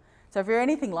another. So if you're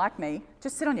anything like me,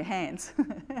 just sit on your hands.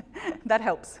 That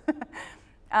helps.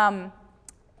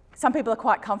 Some people are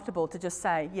quite comfortable to just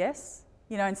say yes,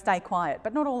 you know, and stay quiet,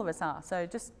 but not all of us are. So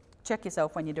just check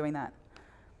yourself when you're doing that.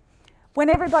 When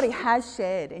everybody has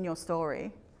shared in your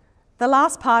story, the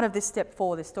last part of this step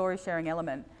 4, this story sharing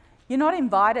element, you're not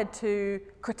invited to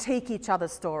critique each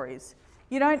other's stories.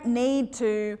 You don't need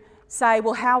to say,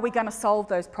 well, how are we going to solve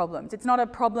those problems? It's not a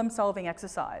problem-solving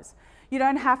exercise. You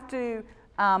don't have to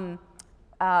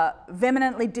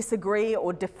vehemently disagree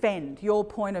or defend your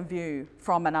point of view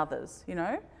from another's, you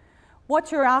know?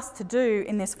 What you're asked to do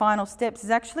in this final steps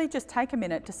is actually just take a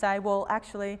minute to say, well,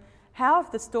 actually, how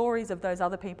have the stories of those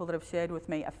other people that have shared with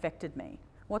me affected me?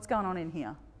 What's going on in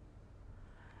here?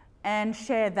 And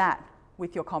share that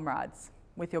with your comrades,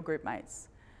 with your group mates.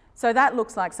 So that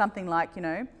looks like something like, you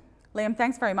know, Liam,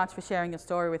 thanks very much for sharing your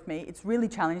story with me. It's really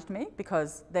challenged me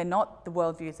because they're not the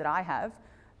worldviews that I have,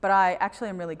 but I actually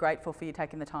am really grateful for you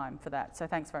taking the time for that, so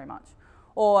thanks very much.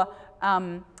 Or,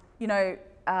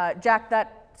 Jack,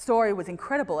 that story was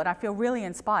incredible and I feel really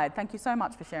inspired. Thank you so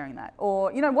much for sharing that.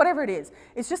 Or, you know, whatever it is.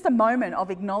 It's just a moment of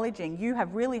acknowledging you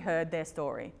have really heard their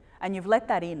story and you've let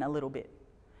that in a little bit.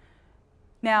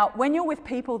 Now, when you're with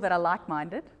people that are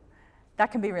like-minded,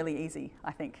 that can be really easy,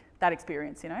 I think, that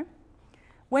experience, you know.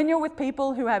 When you're with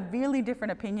people who have really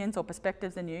different opinions or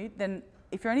perspectives than you, then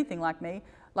if you're anything like me,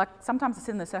 like sometimes I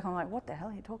sit in the circle and I'm like, what the hell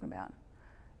are you talking about?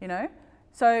 You know?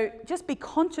 So just be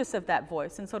conscious of that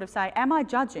voice and sort of say, am I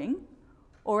judging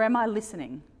or am I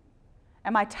listening?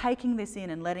 Am I taking this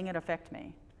in and letting it affect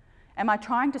me? Am I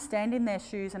trying to stand in their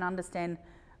shoes and understand,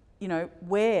 you know,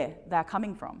 where they're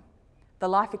coming from? The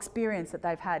life experience that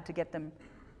they've had to get them,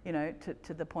 you know,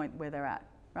 to the point where they're at,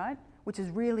 right? Which is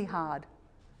really hard,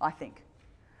 I think.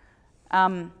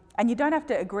 And you don't have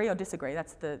to agree or disagree,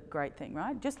 that's the great thing,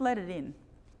 right? Just let it in.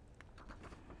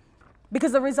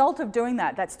 Because the result of doing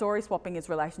that story swapping is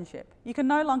relationship. You can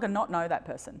no longer not know that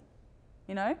person,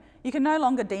 you know? You can no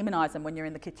longer demonize them when you're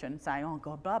in the kitchen saying, oh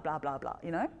God, blah, blah, blah, blah,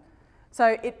 you know?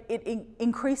 So it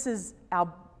increases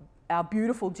our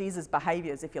beautiful Jesus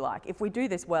behaviours, if you like, if we do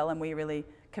this well and we really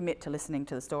commit to listening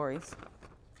to the stories.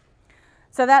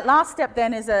 So that last step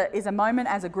then is a moment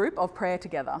as a group of prayer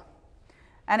together.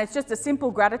 And it's just a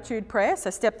simple gratitude prayer. So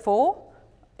step 4,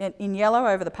 in yellow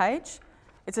over the page,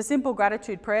 it's a simple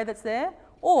gratitude prayer that's there.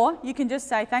 Or you can just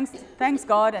say, thanks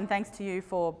God and thanks to you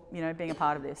for, you know, being a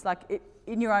part of this. Like,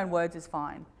 in your own words is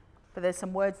fine. But there's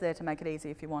some words there to make it easy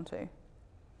if you want to.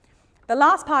 The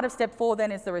last part of step 4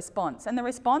 then is the response. And the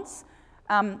response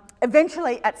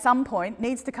eventually at some point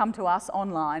needs to come to us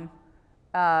online,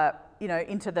 you know,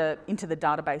 into the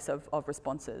database of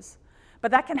responses.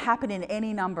 But that can happen in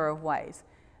any number of ways.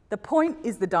 The point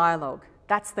is the dialogue.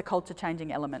 That's the culture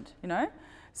changing element, you know?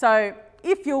 So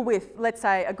if you're with, let's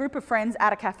say, a group of friends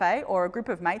at a cafe or a group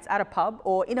of mates at a pub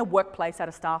or in a workplace at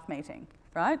a staff meeting,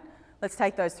 right? Let's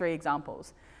take those 3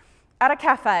 examples. At a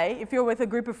cafe, if you're with a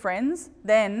group of friends,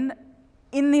 then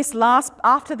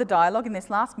after the dialogue, in this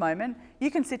last moment,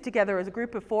 you can sit together as a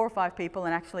group of 4 or 5 people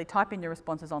and actually type in your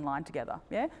responses online together,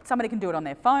 yeah? Somebody can do it on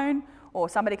their phone, or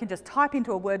somebody can just type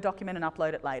into a Word document and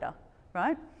upload it later,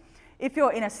 right? If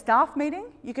you're in a staff meeting,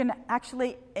 you can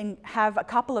actually have a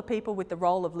couple of people with the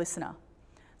role of listener.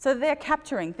 So they're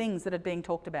capturing things that are being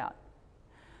talked about.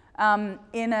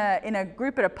 In a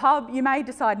group at a pub, you may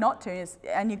decide not to,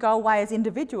 and you go away as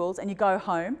individuals and you go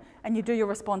home and you do your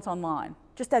response online,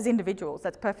 just as individuals.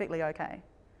 That's perfectly okay.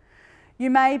 You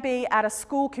may be at a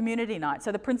school community night,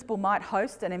 so the principal might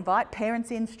host and invite parents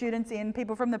in, students in,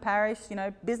 people from the parish, you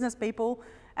know, business people,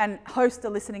 and host a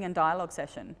listening and dialogue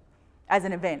session as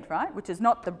an event, right? Which is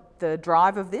not the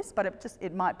drive of this, but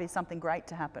it might be something great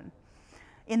to happen.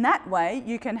 In that way,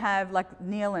 you can have, like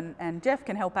Neil and Jeff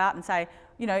can help out and say,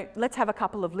 you know, let's have a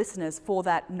couple of listeners for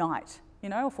that night, you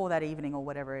know, or for that evening or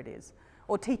whatever it is.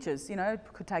 Or teachers, you know,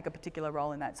 could take a particular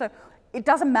role in that. So it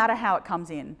doesn't matter how it comes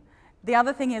in. The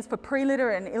other thing is for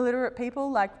pre-literate and illiterate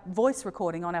people, like voice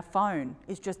recording on our phone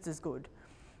is just as good.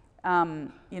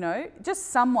 You know, just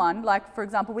someone, like for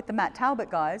example with the Matt Talbot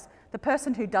guys, the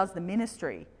person who does the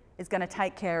ministry is going to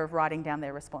take care of writing down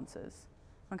their responses.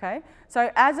 Okay? So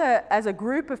as a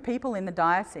group of people in the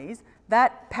diocese,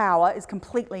 that power is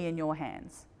completely in your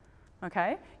hands.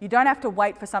 Okay? You don't have to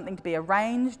wait for something to be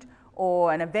arranged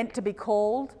or an event to be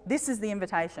called. This is the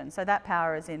invitation. So that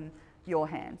power is in your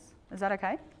hands. Is that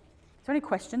okay? Is there any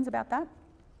questions about that?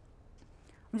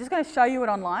 I'm just going to show you it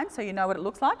online so you know what it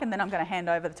looks like, and then I'm going to hand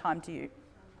over the time to you.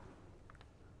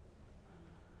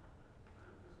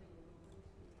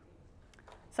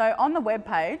 So on the web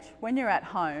page, when you're at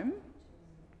home,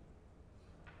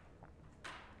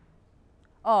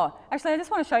 oh, actually I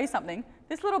just want to show you something.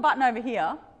 This little button over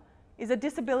here is a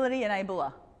disability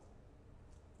enabler.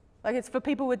 Like it's for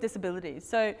people with disabilities.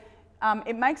 So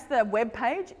it makes the web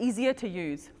page easier to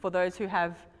use for those who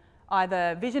have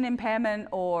either vision impairment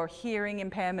or hearing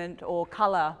impairment or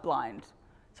colour blind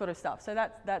sort of stuff. So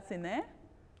that's in there.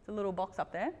 It's a little box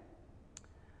up there.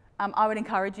 I would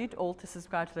encourage you all to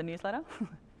subscribe to the newsletter.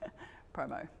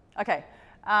 Promo. Okay.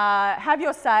 Have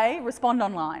your say, respond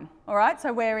online. All right,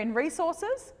 so we're in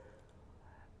resources,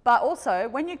 but also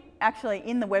when you're actually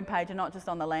in the web page and not just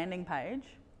on the landing page.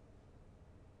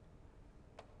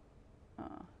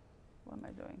 What am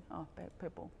I doing? Oh,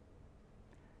 people.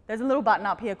 There's a little button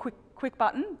up here, quick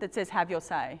button that says have your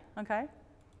say, okay?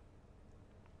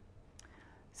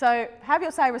 So have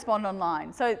your say, respond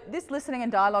online. So this listening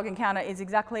and dialogue encounter is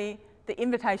exactly the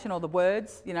invitation or the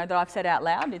words, you know, that I've said out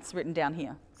loud. It's written down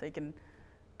here, so you can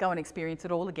go and experience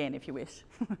it all again if you wish.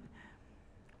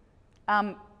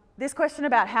 This question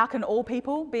about how can all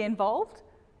people be involved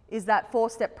is that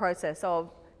 4-step process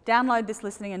of download this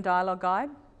listening and dialogue guide,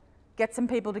 get some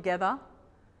people together,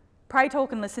 pray,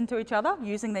 talk and listen to each other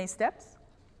using these steps,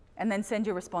 and then send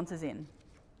your responses in,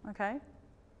 okay?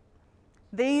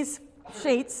 These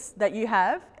sheets that you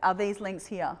have are these links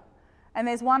here. And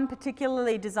there's one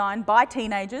particularly designed by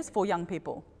teenagers for young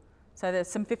people. So there's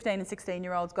some 15 and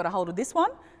 16-year-olds got a hold of this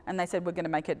one, and they said we're going to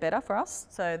make it better for us,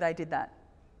 so they did that.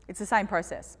 It's the same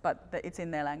process, but it's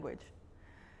in their language.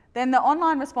 Then the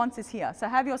online response is here. So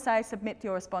have your say, submit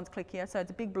your response, click here. So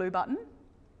it's a big blue button.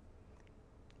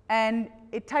 And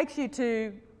it takes you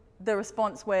to the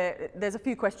response where there's a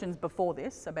few questions before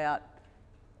this about,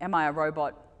 am I a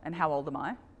robot and how old am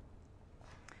I?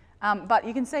 But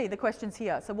you can see the questions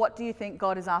here. So what do you think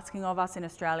God is asking of us in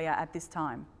Australia at this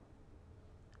time?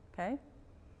 Okay?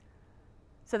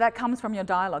 So that comes from your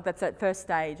dialogue. That's that first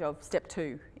stage of step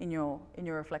 2 in your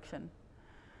reflection.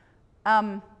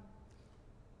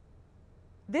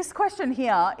 This question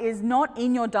here is not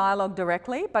in your dialogue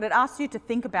directly, but it asks you to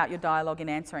think about your dialogue in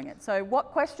answering it. So what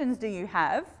questions do you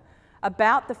have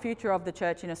about the future of the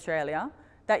church in Australia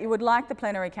that you would like the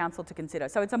Plenary Council to consider?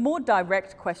 So it's a more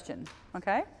direct question,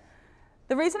 okay?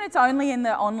 The reason it's only in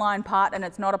the online part and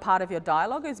it's not a part of your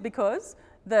dialogue is because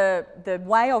the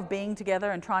way of being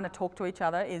together and trying to talk to each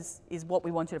other is what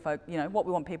we want you to what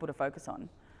we want people to focus on.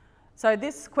 So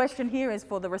this question here is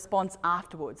for the response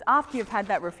afterwards. After you've had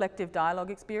that reflective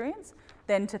dialogue experience,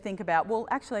 then to think about, well,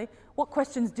 actually, what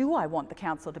questions do I want the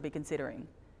council to be considering?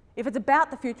 If it's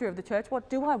about the future of the church, what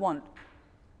do I want,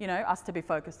 us to be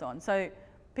focused on? So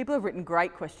people have written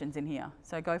great questions in here,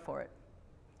 so go for it.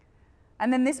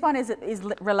 And then this one is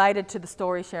related to the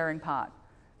story sharing part.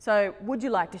 So would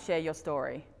you like to share your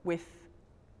story with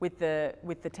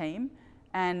the team?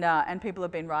 And people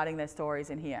have been writing their stories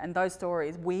in here, and those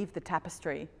stories weave the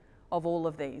tapestry of all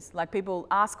of these. Like people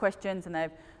ask questions and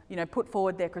they've put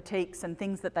forward their critiques and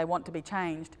things that they want to be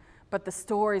changed, but the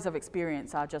stories of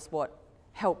experience are just what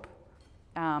help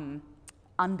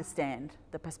understand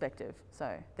the perspective.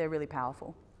 So they're really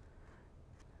powerful.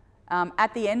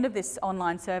 At the end of this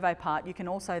online survey part, you can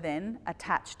also then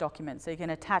attach documents. So you can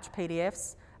attach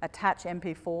PDFs, attach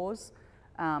MP4s,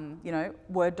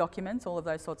 Word documents, all of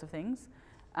those sorts of things.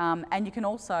 And you can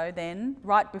also then,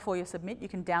 right before you submit, you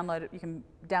can download it. You can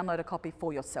download a copy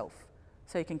for yourself.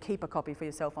 So you can keep a copy for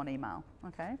yourself on email,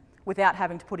 okay? Without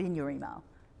having to put in your email.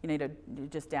 You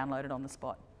just download it on the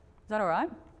spot. Is that all right?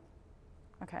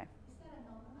 Okay. Is that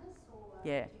anonymous or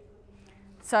Yeah.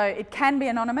 So it can be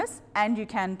anonymous and you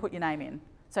can put your name in.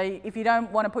 So if you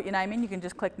don't want to put your name in, you can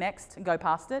just click next and go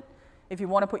past it. If you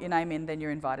want to put your name in, then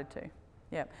you're invited to.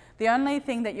 Yeah. The only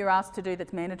thing that you're asked to do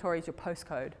that's mandatory is your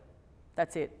postcode.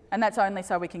 That's it. And that's only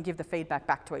so we can give the feedback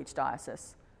back to each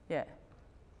diocese. Yeah.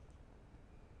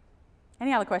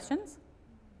 Any other questions?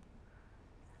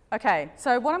 Okay,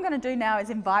 so what I'm going to do now is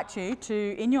invite you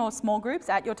to, in your small groups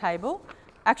at your table,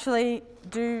 actually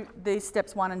do these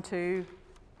steps 1 and 2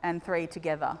 and 3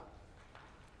 together.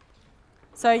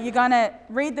 So you're going to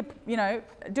read the,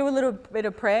 do a little bit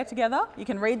of prayer together. You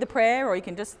can read the prayer or you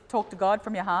can just talk to God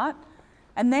from your heart.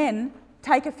 And then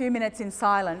take a few minutes in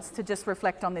silence to just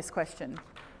reflect on this question.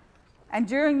 And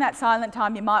during that silent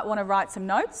time, you might want to write some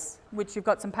notes, which you've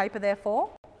got some paper there for.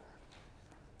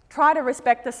 Try to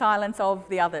respect the silence of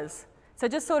the others. So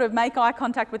just sort of make eye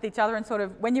contact with each other and sort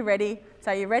of, when you're ready,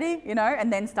 say you're ready,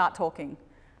 and then start talking.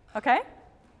 Okay?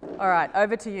 All right,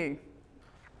 over to you.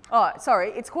 Oh,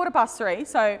 sorry, it's 3:15,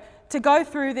 so to go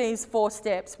through these 4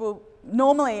 steps,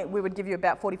 normally we would give you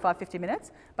about 45, 50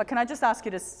 minutes, but can I just ask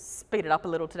you to speed it up a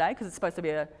little today, because it's supposed to be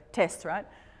a test, right?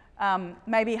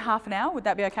 Maybe half an hour, would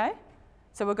that be okay?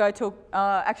 So we'll go till,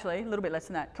 actually, a little bit less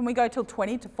than that. Can we go till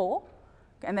 20 to 4?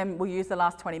 And then we'll use the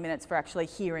last 20 minutes for actually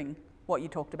hearing what you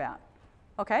talked about.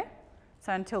 Okay?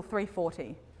 So until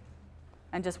 3:40,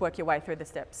 and just work your way through the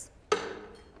steps.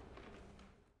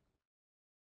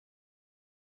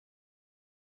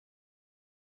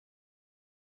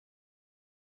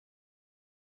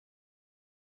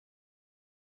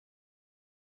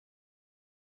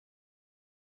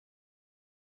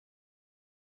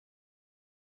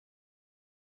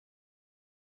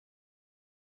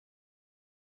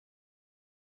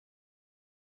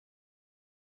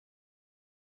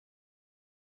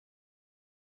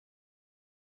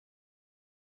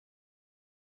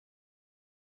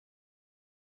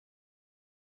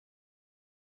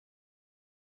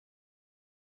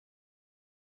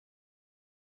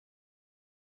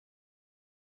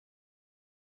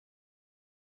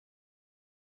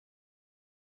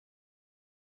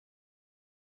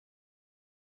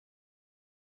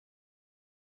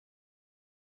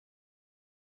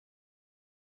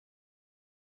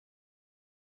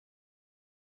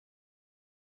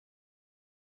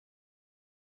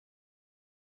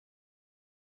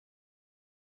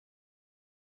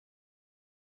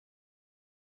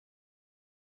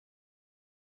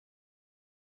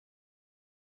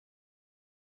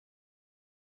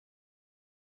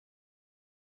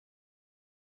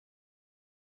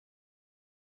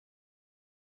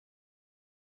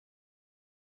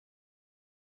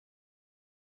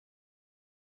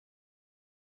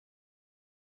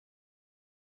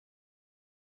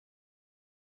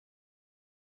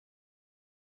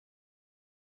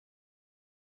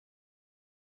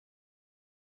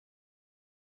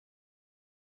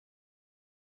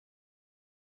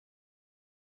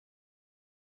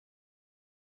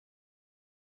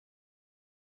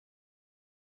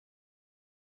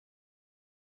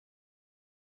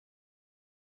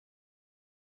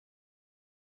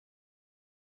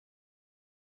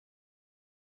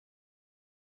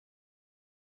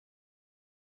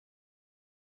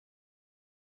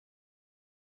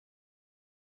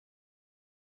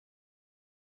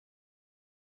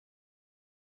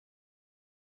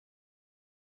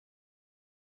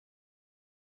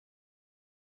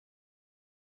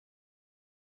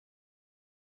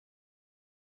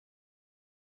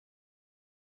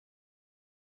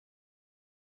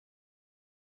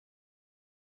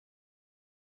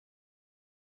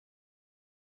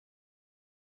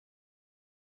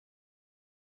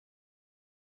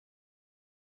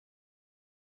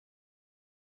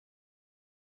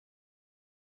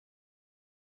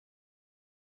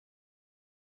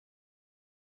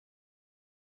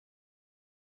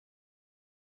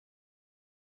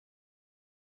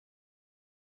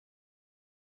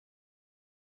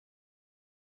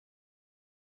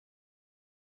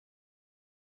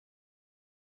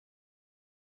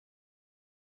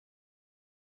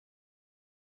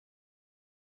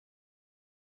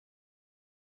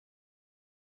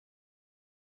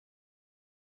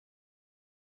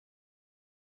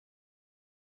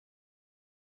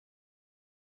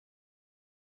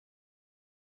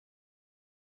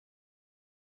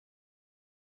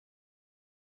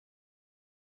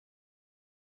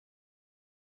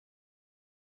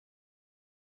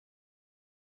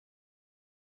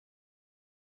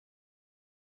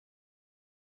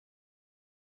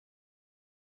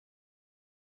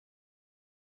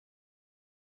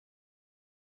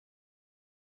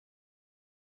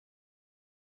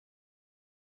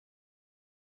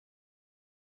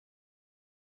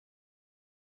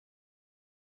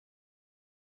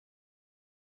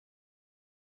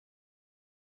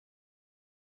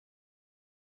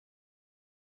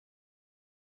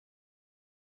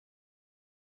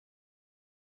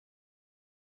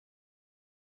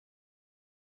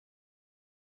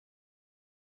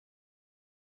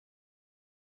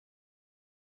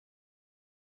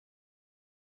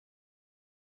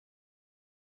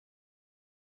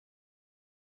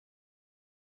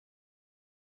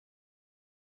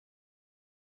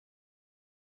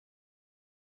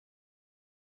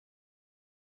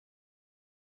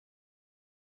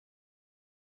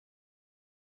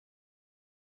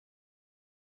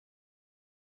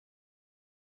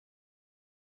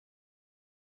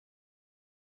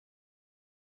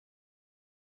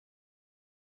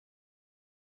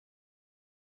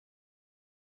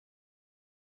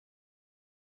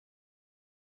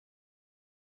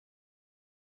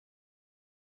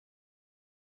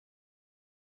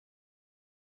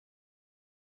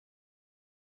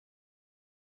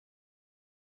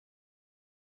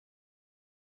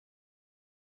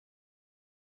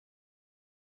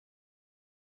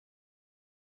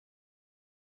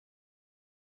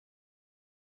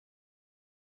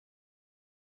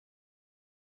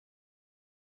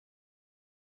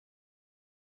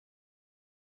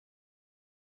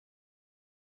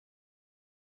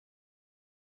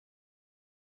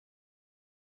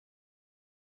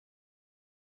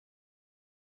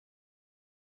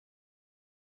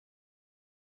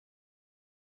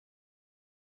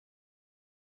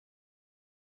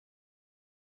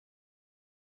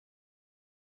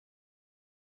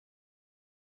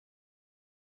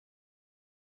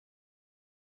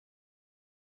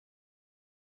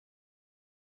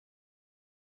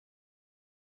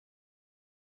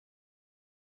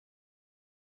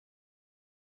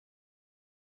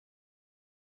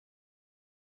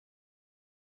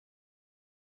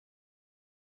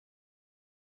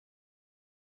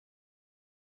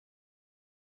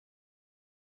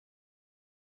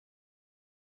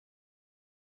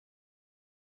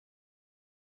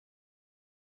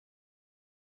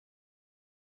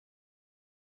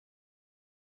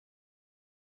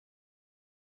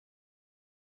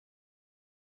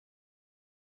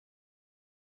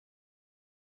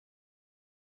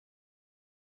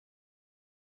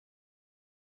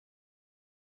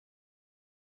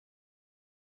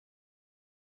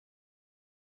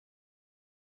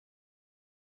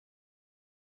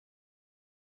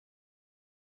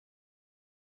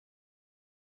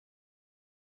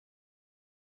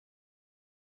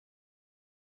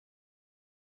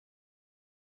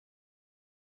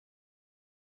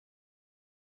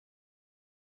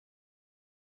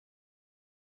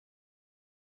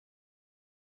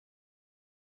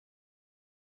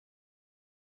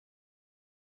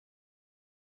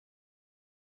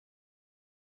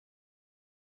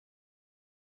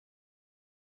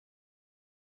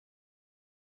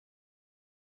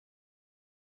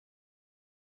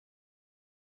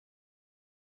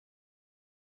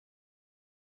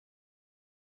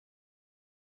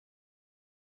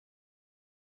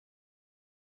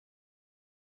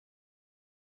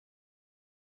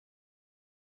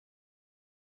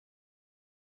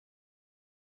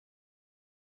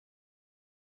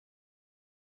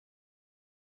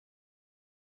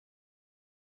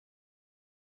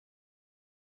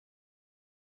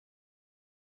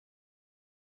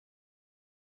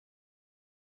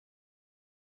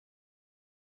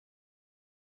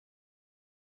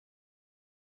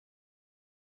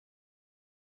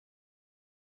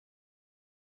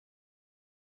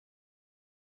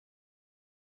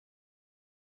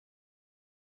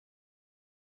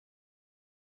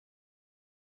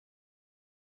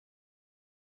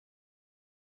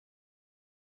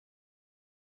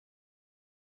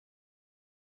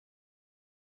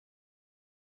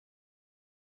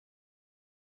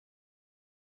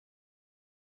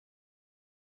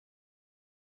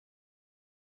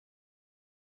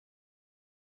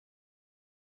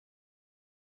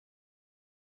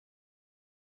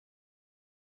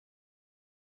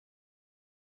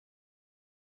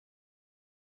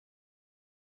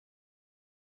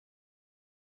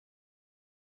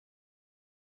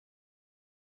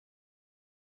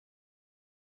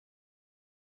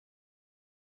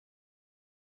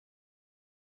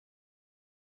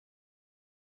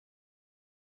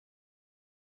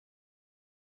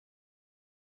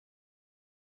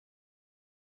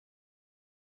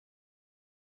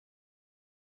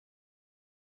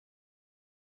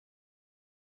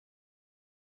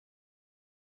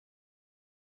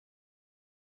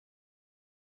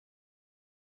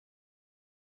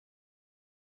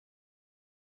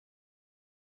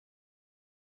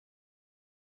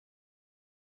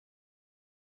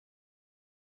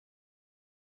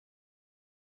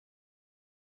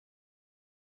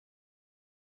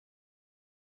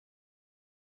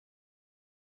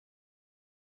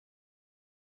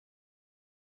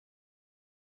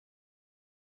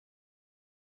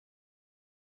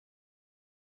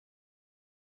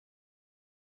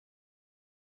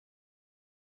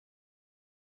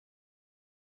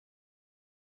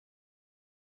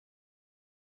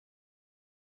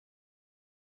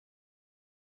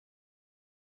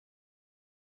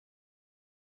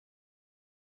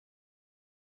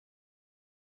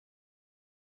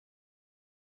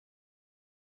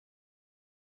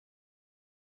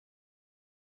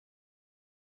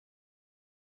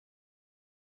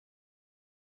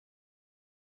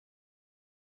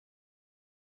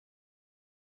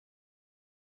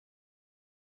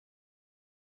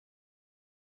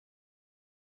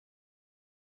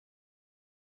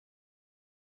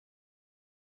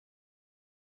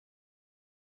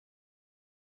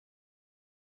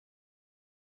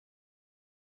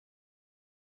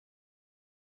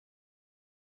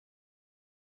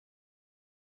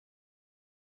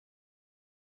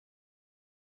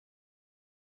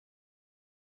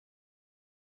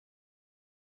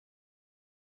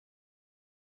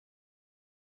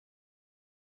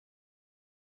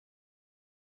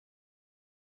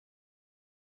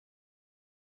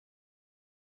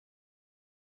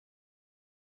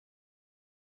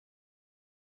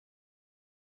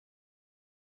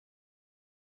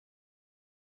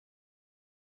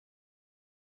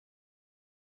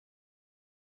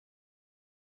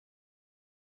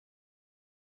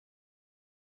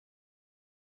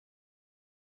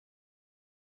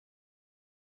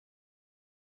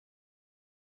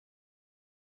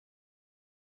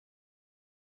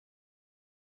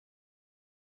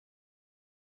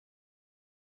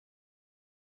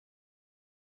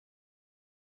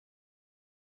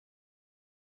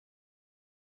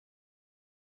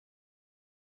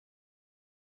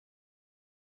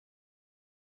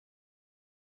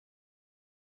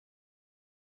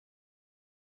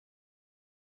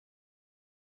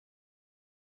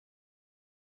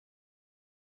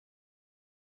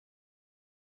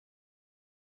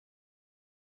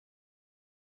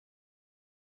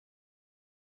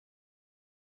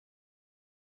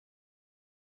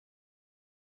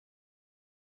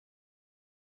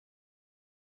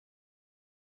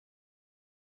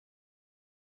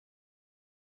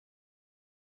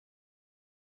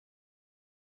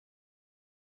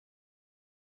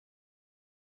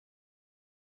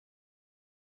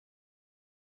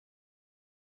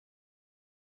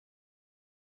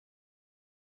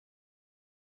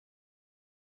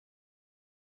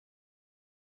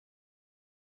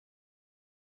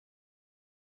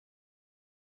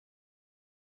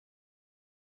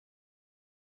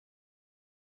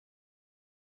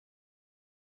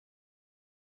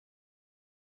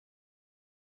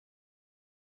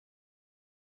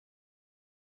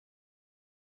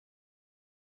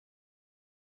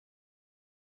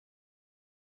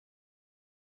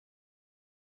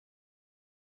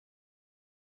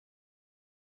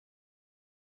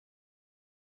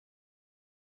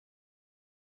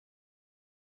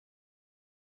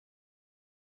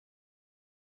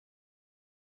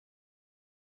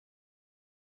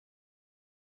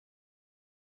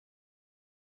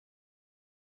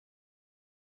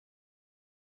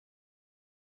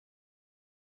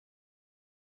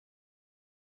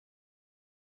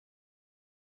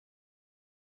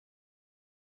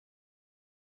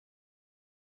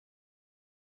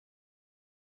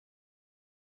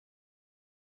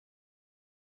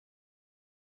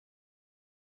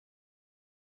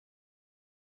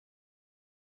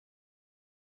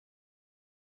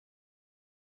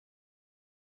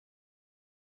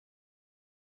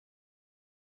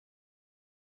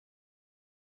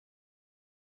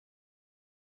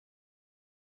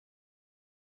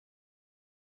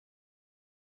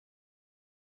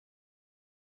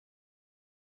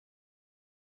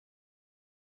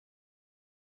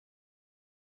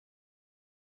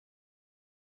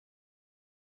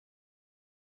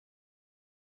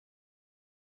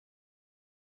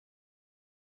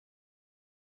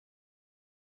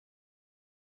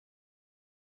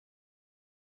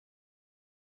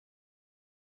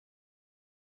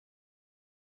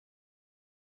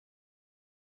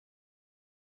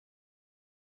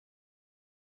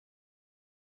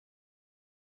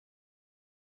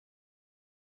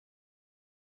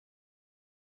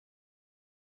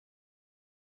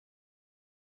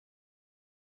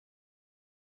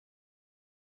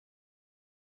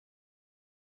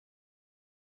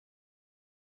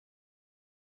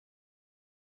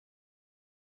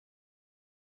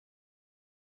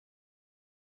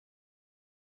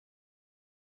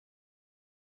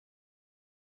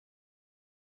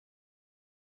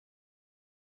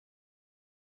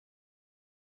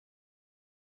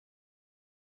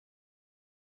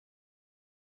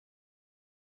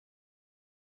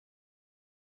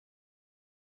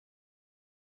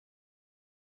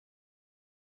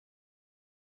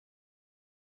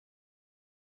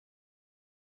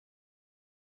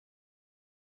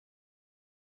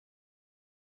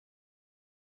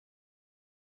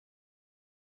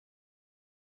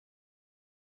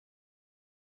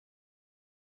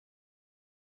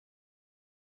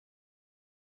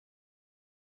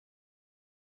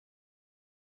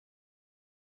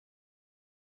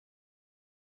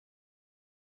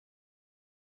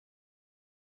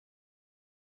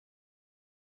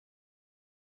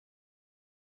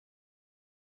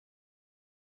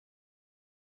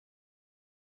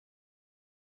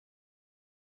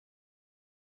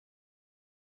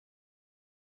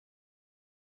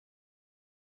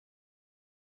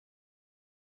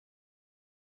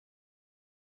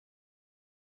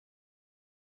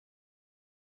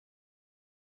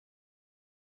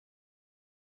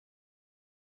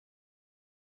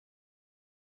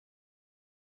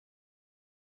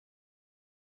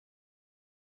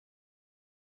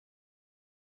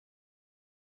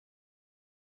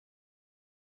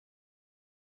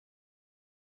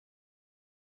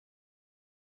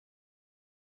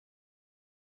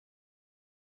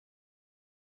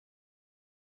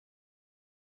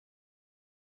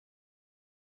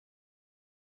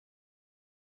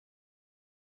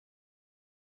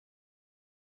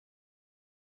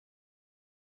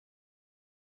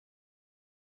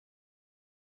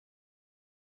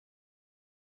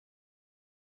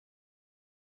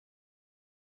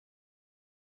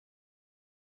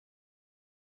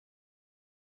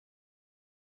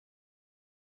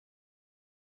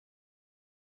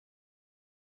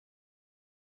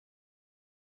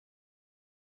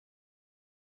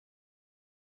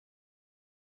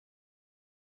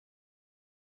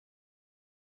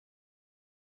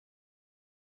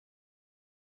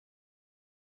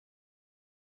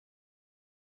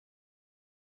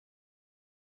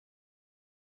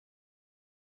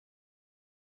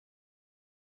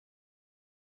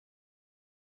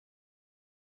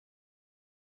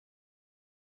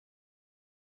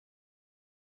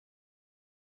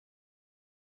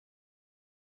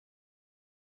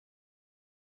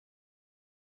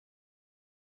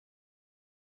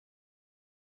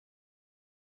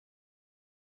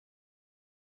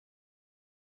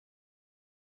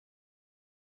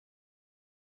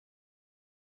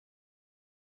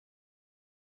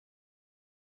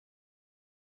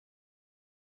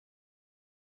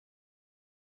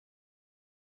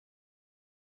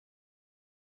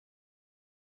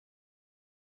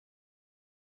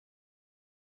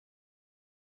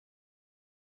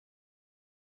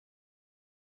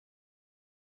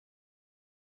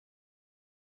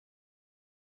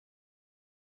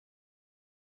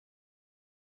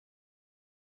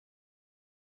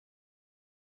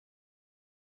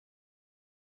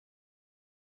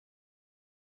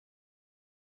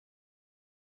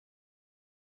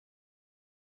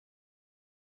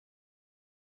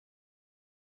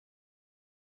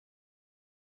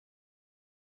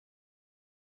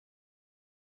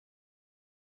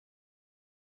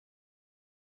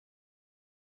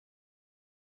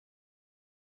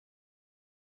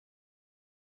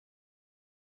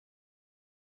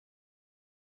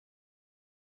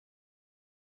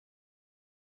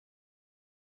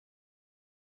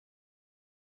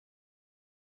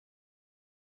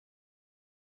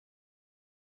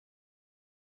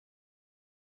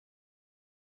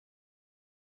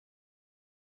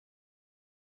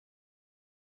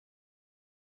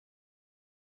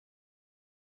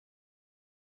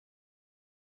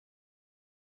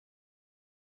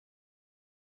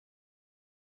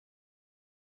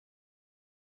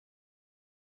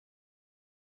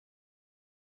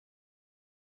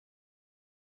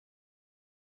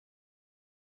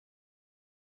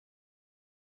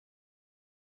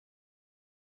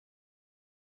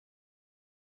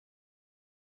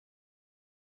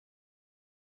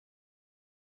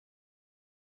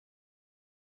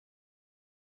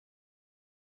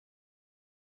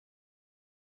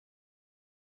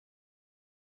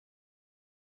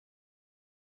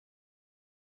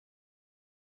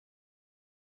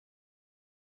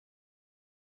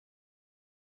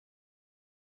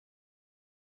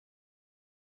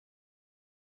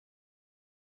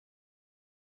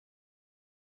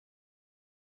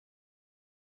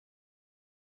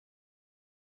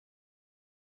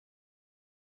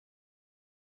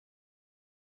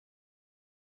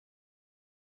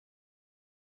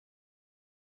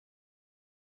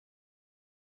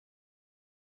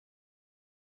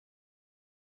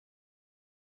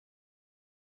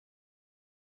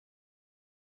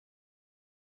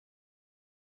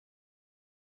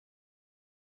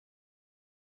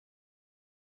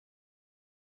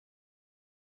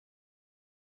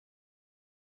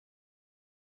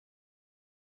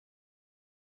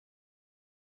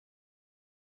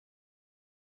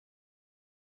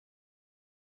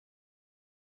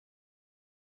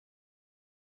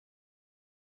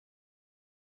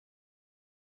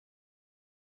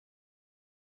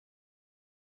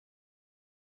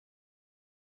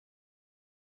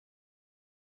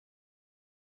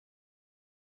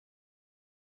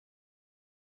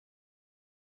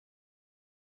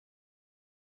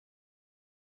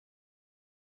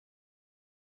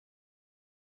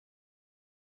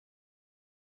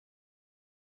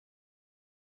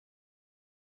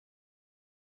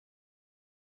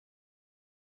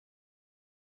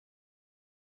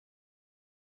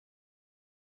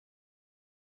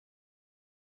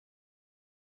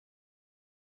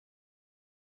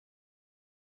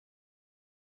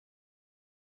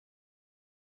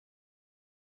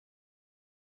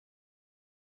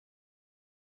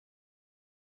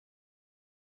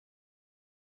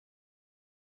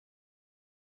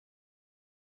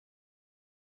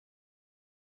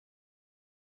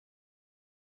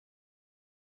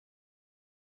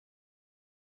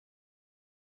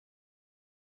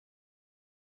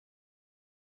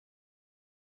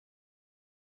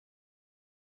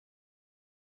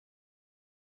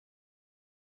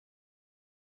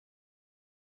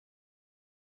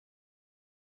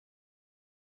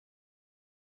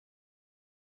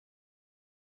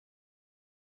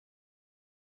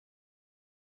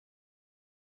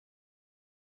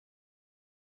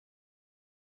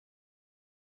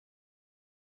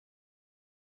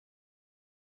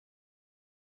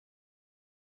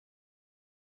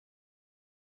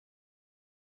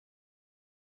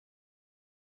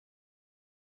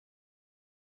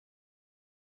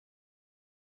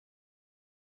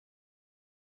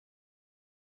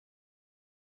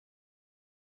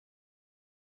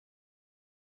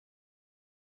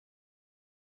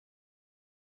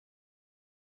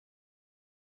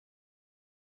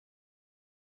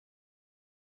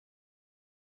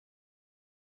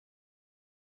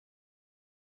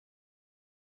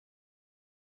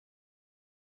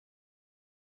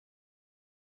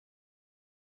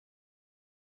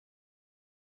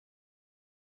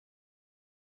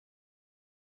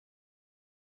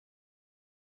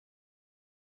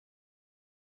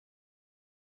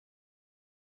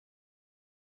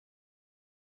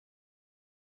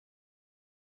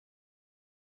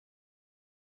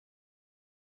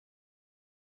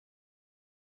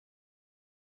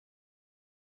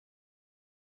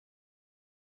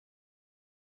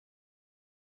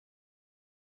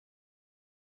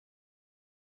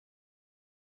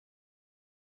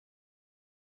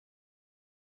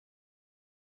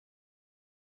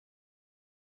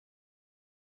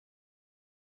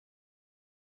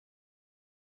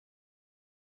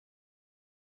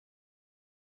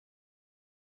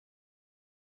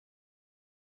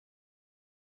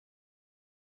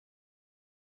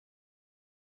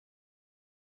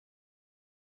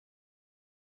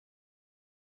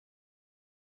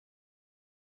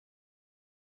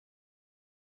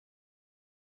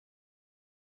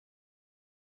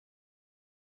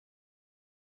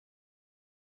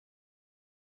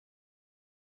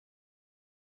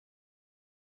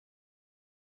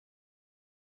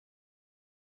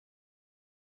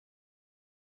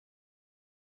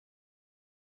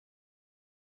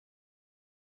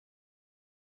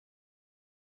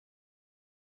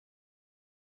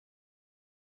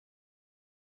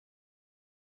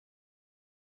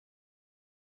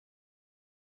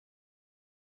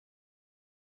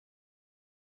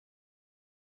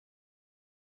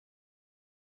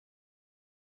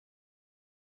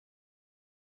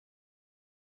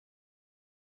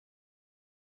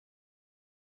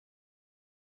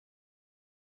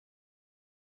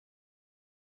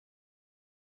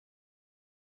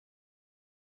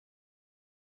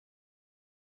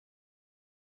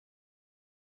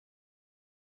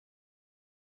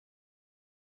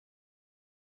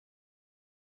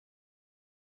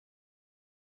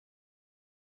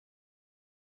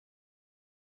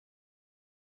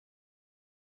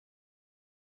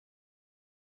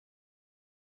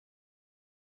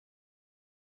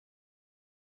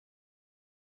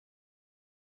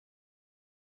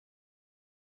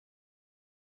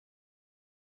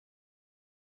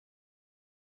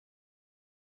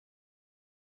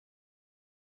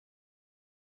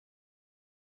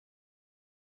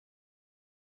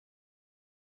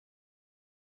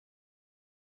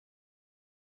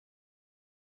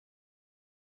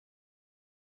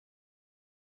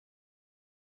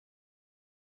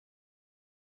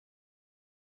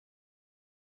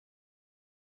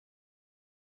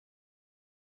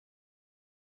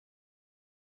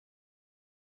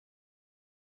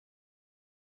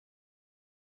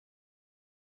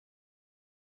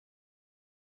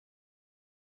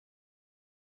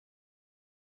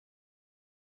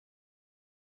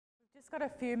 Just got a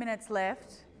few minutes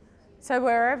left. So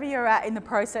wherever you're at in the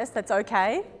process, that's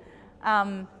okay.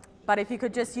 But if you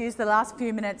could just use the last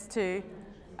few minutes to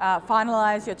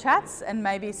finalise your chats and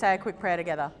maybe say a quick prayer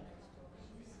together.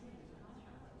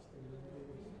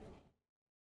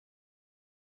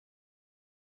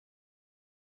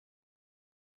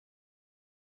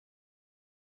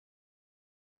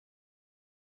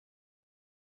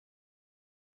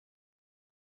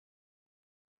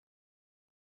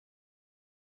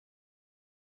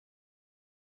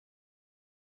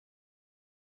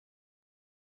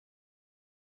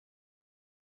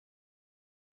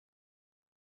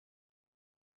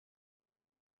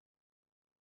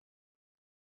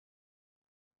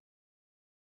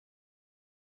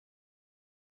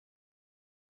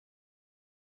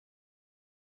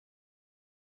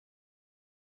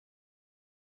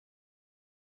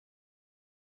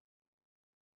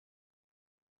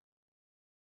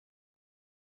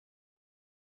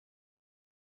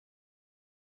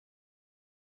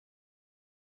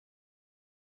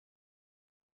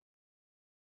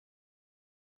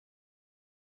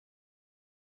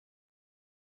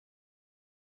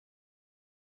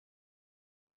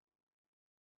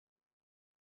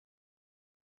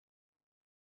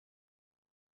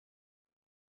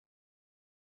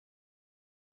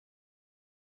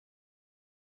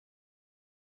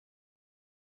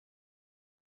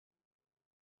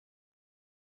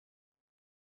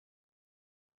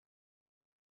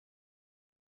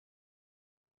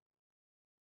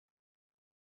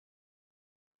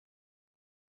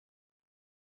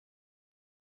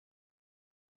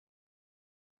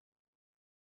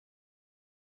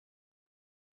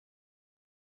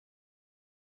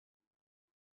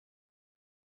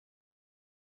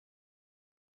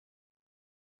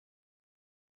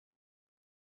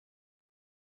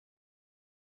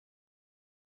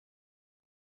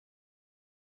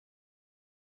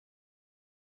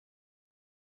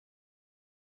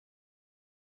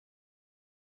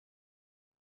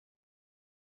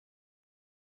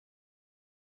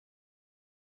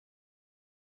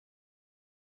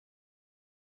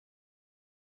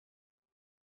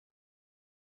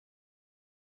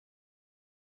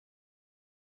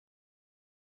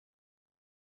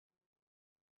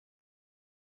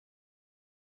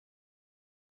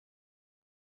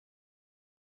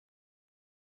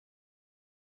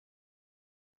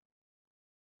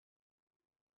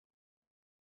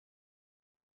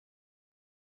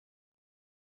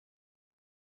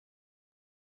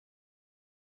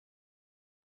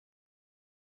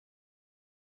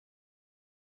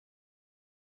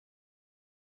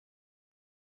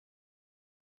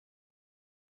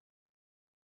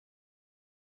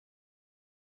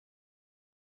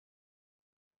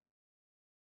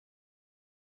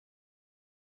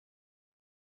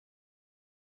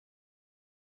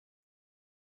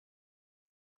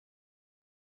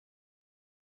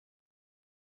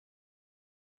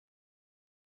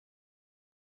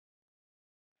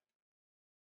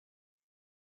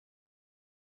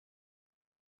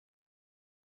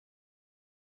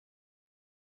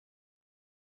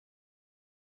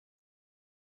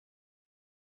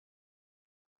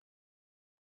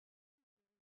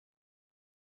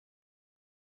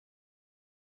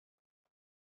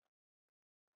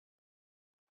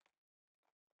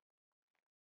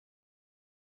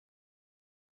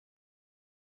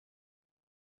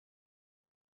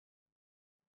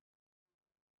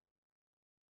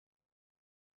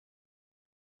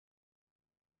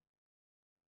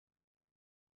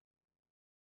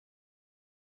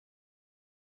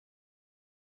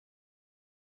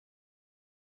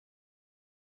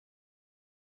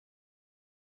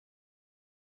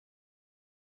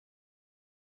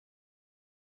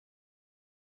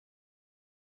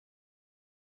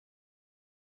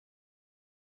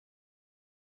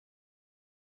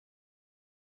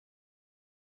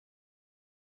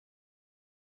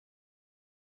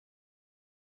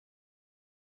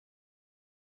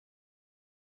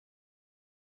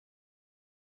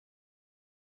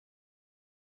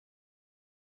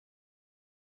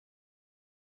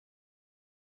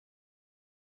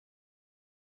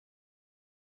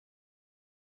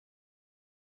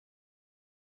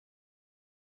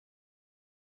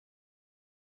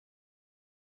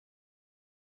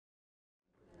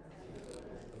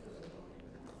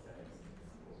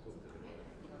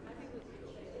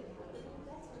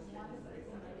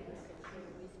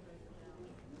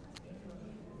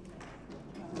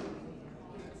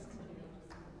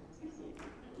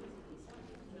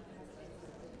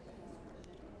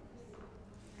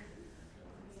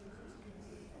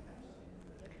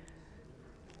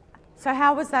 So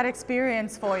how was that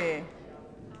experience for you?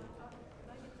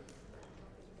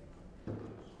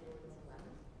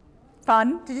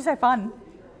 Fun? Did you say fun?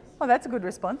 Oh, that's a good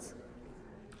response.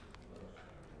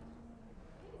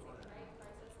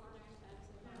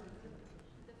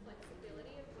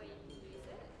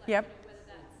 Yep. Whether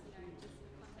that's, just in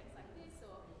a context like this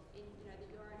or in,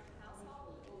 your own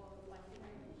household or like,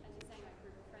 as you're saying, like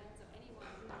group of friends or anyone,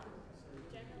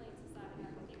 generally in society,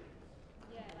 I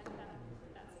think,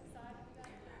 that's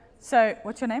exciting. So,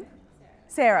 what's your name?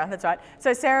 Sarah, that's right.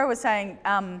 So Sarah was saying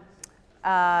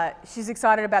she's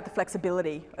excited about the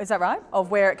flexibility, is that right?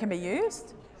 Of where it can be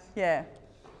used? Yeah.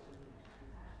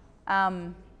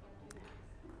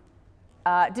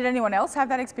 Did anyone else have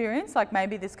that experience? Like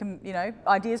maybe this can,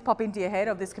 ideas pop into your head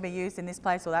of this can be used in this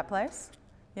place or that place?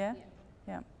 Yeah?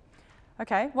 Yeah.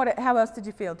 Okay. How else did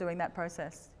you feel doing that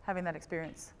process, having that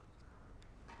experience?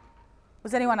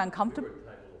 Was anyone uncomfortable? We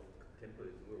were at a table of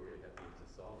templates and we were really happy with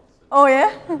the silence. Oh, yeah?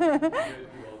 While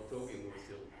talking, we were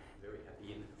still very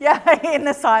happy in Yeah, in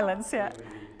the silence, yeah. in the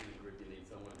group, you need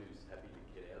someone who's happy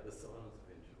to get out of the silence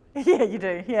eventually. Yeah, you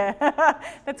do, yeah.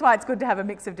 That's why it's good to have a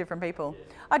mix of different people. Yeah.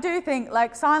 I do think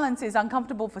silence is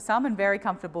uncomfortable for some and very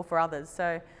comfortable for others.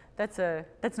 So that's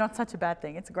not such a bad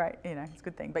thing. It's a great, it's a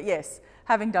good thing. But yes,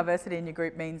 having diversity in your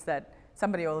group means that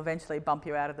somebody will eventually bump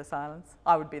you out of the silence.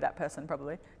 I would be that person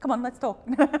probably. Come on, let's talk.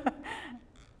 We found the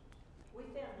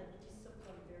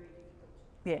discipline very difficult.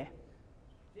 Yeah.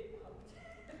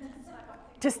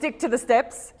 To stick to the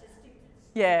steps?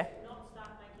 Yeah. Not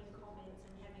start making comments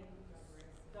and having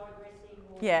digressing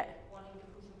or Yeah. wanting to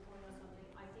push a point or something.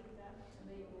 I think that to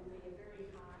me will be a very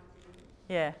hard thing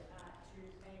Yeah. and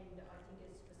I think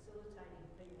as facilitating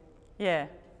people, Yeah.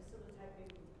 to facilitate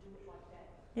people to do it like that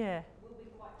Yeah. will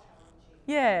be quite challenging.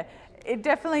 Yeah, it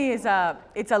definitely is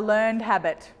it's a learned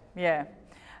habit, yeah.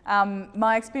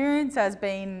 My experience has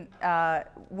been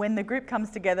when the group comes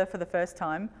together for the first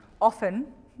time,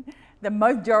 often, the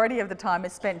majority of the time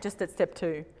is spent just at step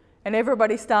 2. And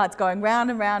everybody starts going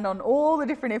round and round on all the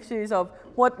different issues of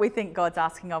what we think God's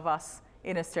asking of us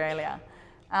in Australia.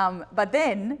 But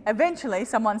then, eventually,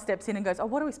 someone steps in and goes, oh,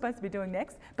 what are we supposed to be doing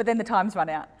next? But then the time's run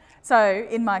out. So,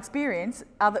 in my experience,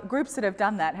 other groups that have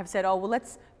done that have said, oh, well,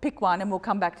 let's pick one and we'll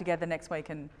come back together next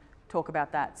week and talk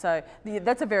about that. So,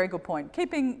 that's a very good point.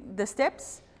 Keeping the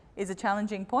steps is a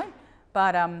challenging point,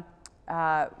 but,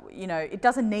 it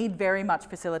doesn't need very much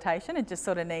facilitation. It just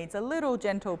sort of needs a little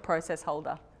gentle process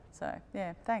holder. So,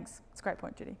 yeah, thanks. It's a great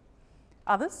point, Judy.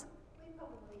 Others? We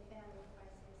probably found the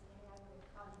process now would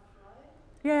kind of flow.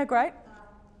 Yeah, great.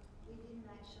 We didn't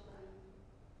actually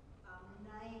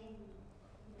name,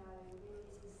 really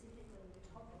specifically the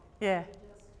topic. Yeah. We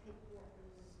just picked what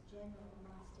was general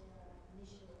amongst our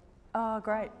initial. Oh,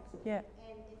 great. Yeah.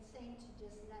 And it seemed to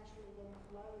just naturally then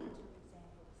flow into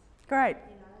examples. Great.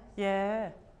 So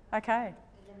Yeah. Okay. and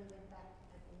then we went back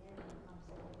at the end and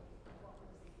said, what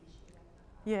was the issue at the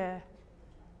heart? Yeah.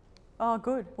 Oh,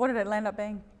 good. What did it end up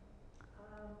being?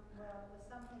 Well, it was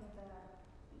something about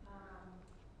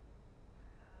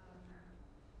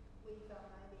we felt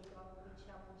maybe God will be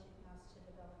challenging us to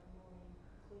develop a more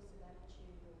inclusive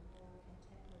attitude or more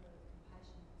contemplative,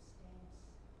 compassionate stance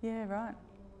Yeah, right.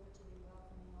 in order to be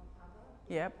welcoming of other.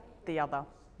 Yep. The other.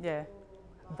 Yeah.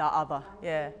 The other.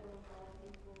 Yeah.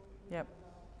 Yep.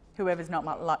 Whoever's not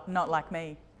like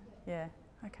me. Yeah.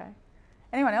 Okay.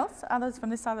 Anyone else? Others from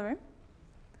this side of the room?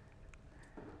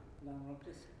 No, I've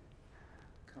just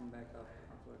come back up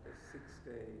after like a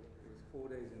 6-day, it was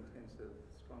 4 days intensive,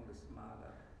 Stronger,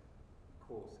 Smarter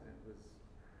course, and it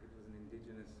was an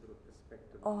Indigenous sort of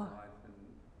perspective on life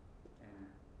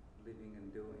and living and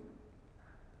doing.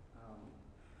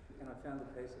 And I found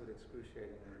the pace of it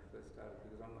excruciating when it first started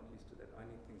because I'm not used to that. I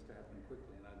need things to happen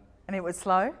quickly, And it was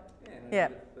slow? Yeah,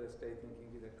 and I did the first day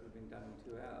thinking that could have been done in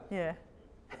 2 hours. Yeah.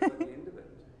 But by the end of it,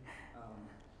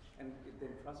 and it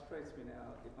then frustrates me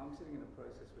now, if I'm sitting in a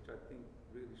process which I think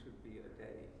really should be a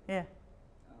day, Yeah.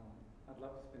 I'd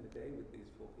love to spend a day with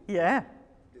these 4 people. Yeah.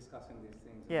 Discussing these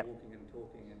things Yep. and walking and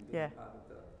talking and being Yeah. part of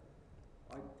the...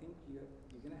 I think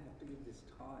you're going to have to give this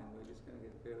time. We're just going to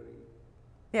get very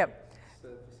Yep.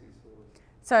 surfacey sort of...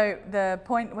 So the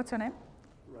point, what's your name?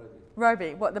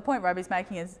 Roby. What the point Roby's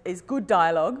making is good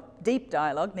dialogue, deep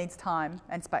dialogue, needs time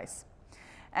and space.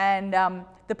 And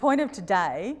the point of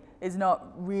today is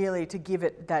not really to give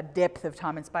it that depth of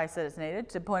time and space that it's needed.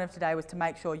 The point of today was to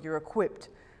make sure you're equipped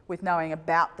with knowing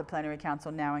about the Plenary Council,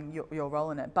 knowing your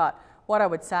role in it. But what I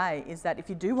would say is that if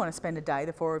you do want to spend a day,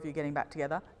 the 4 of you getting back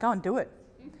together, go and do it.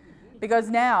 Because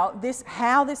now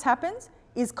how this happens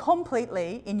is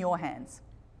completely in your hands,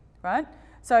 right?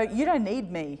 So you don't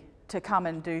need me to come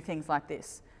and do things like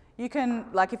this. You can,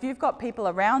 if you've got people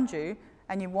around you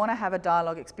and you want to have a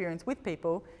dialogue experience with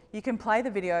people, you can play the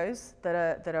videos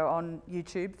that are on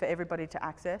YouTube for everybody to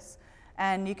access,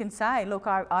 and you can say, look,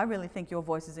 I really think your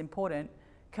voice is important.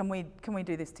 Can we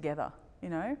do this together? You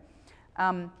know,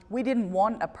 we didn't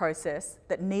want a process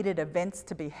that needed events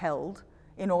to be held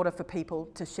in order for people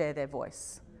to share their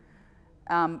voice.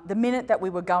 The minute that we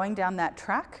were going down that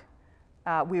track,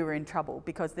 we were in trouble,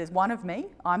 because there's one of me.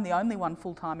 I'm the only one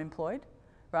full-time employed,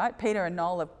 right? Peter and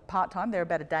Noel are part-time. They're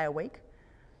about a day a week.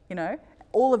 You know,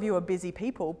 all of you are busy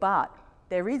people, but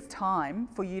there is time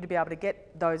for you to be able to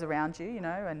get those around you, you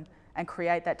know, and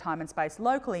create that time and space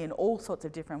locally in all sorts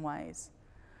of different ways.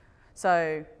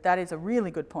 So that is a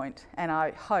really good point, and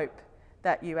I hope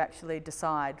that you actually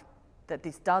decide that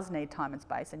this does need time and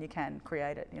space, and you can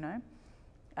create it, you know.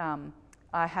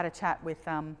 I had a chat with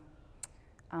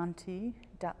Auntie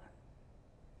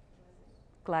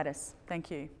Gladys,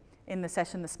 thank you, in the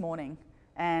session this morning,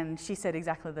 and she said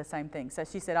exactly the same thing. So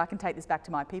she said, I can take this back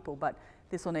to my people, but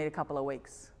this will need a couple of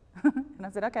weeks. And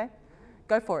I said, okay,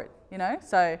 go for it, you know.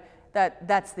 So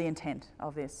that's the intent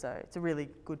of this, so it's a really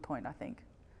good point, I think.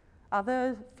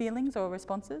 Other feelings or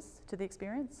responses to the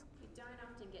experience? We don't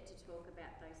often get to talk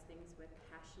about those things we're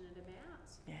passionate about.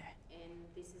 Yeah. And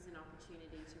this is an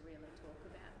opportunity to really talk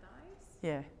about those.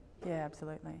 Yeah, yeah,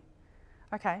 absolutely.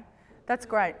 Okay, that's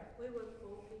great. We were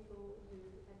 4 people who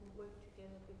hadn't worked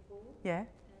together before. Yeah. And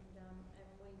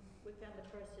we found the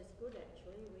process good,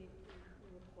 actually. We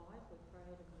were quiet, we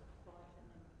prayed and we were quiet and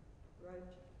then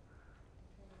wrote.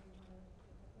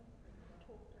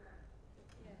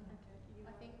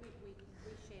 I think we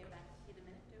share back in a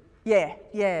minute, do we? Yeah,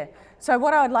 yeah. So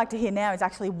what I would like to hear now is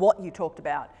actually what you talked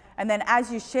about. And then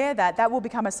as you share that, that will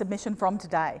become a submission from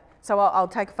today. So I'll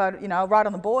take a photo, you know, I'll write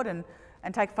on the board and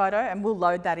take a photo, and we'll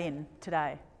load that in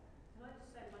today. Can I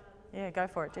just say one other thing? Yeah, go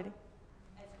for it, Judy.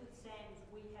 As with SANS,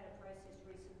 we had a process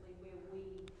recently where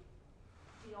we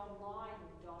did online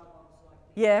dialogues like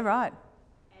this. Yeah, right.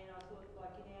 And I thought,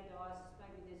 like in our diocese,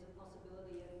 maybe there's a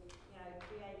possibility of, you know,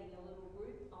 creating a little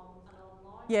group on an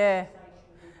online Yeah.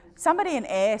 conversation. Somebody in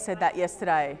AIR said that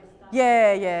yesterday.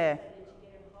 Yeah, yeah.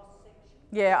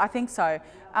 Yeah, I think so.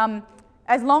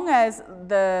 As long as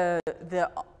the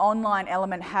online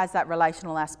element has that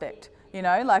relational aspect, you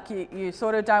know, like you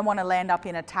sort of don't want to land up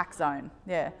in a tax zone,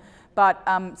 yeah. But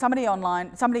somebody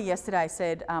yesterday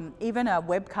said even a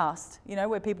webcast, you know,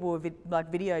 where people were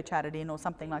like video chatted in or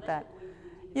something like that.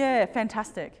 Yeah,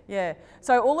 fantastic, yeah.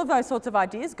 So all of those sorts of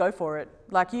ideas, go for it.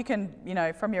 Like you can, you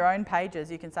know, from your own pages,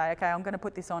 you can say, okay, I'm going to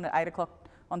put this on at 8 o'clock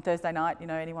on Thursday night, you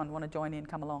know, anyone want to join in,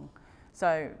 come along.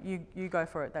 So you go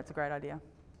for it, that's a great idea.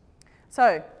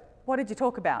 So, what did you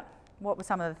talk about? What were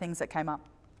some of the things that came up?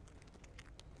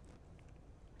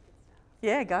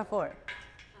 Yeah, go for it.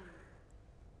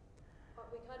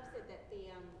 We kind of said that I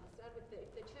started with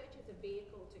if the church is a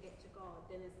vehicle to get to God,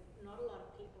 then there's not a lot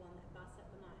of people on that bus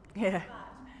at the moment. Yeah.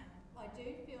 But I do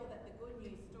feel that the good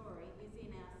news story is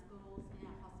in our schools, in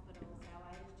our hospitals, our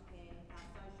aged care, our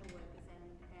social workers, and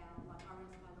our like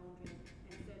Orange My Laundry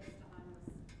and service to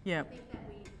homeless. Yeah. I think that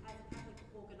we, as a Catholic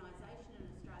organisation in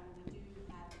Australia, we do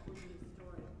have a good news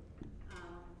story.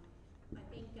 I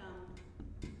think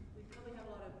we probably have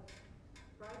a lot of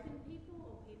broken people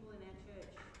or people in our church,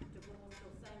 divorced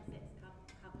or same-sex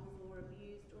couples or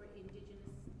abused or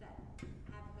Indigenous that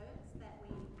have hurts that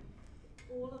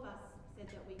all of us said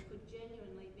that we could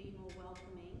genuinely be more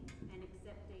welcoming and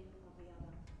accepting of the other.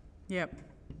 Yep.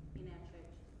 In our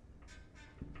church.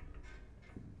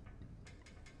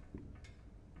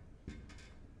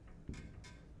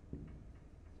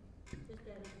 Just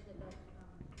adding to that,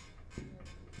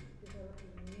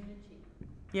 developing unity.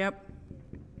 Yep.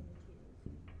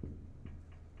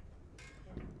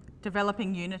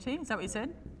 Developing unity, is that what you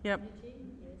said? Yep. Unity,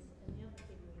 yes, and the other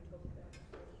thing we talked about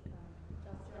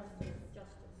was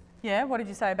justice. Yeah, what did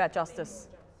you say about justice?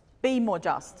 Be more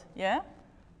just, yeah?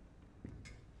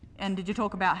 And did you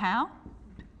talk about how?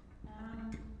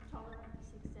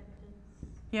 Tolerance, acceptance,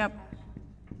 Yep. compassion,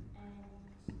 and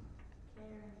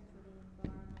caring for the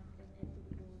environment and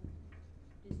equitable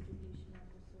distribution of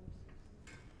resources.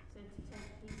 So to take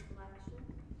peaceful action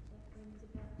that brings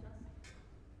about justice.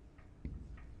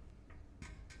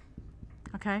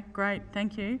 Okay, great,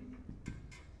 thank you.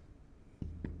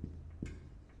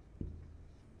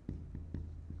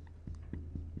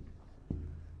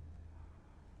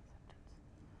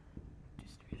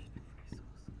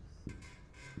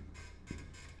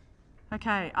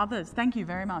 Okay, others, thank you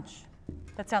very much.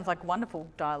 That sounds like wonderful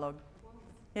dialogue.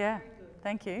 Yeah,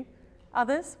 thank you.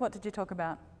 Others, what did you talk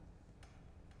about?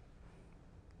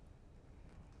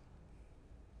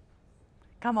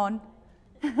 Come on.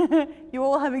 You're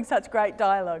all having such great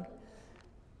dialogue.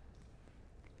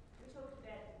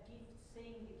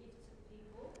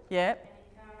 Yeah. and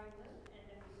empowering them, and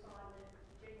if we find that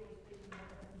generally speaking that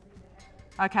doesn't seem to happen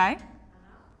Okay. enough,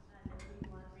 and that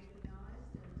people aren't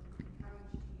recognised and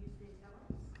encouraged to use their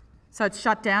talents. So it's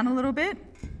shut down a little bit.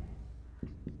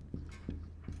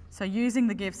 So using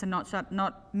the gifts and not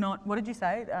what did you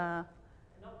say?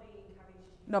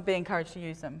 Not being encouraged to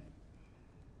use them.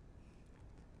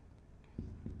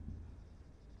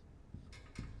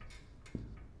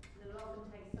 And it'll often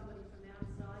take somebody from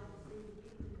outside to see the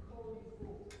gift and call you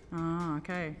forward. Ah,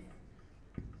 okay.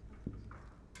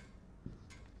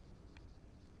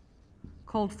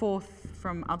 Called forth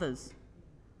from others.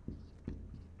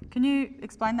 Can you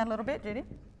explain that a little bit, Judy?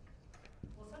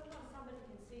 Well, sometimes somebody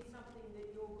can see something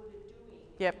that you're good at doing.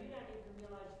 Yep. And you don't even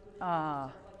realise you're good at Ah.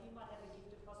 doing yourself. Like you might have a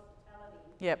gift of hospitality.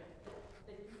 Yep.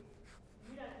 But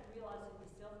you don't realise it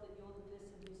yourself that you're the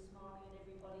person who's smiling at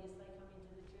everybody as they come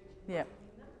into the church and Yep.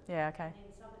 welcoming them. Yeah, okay. And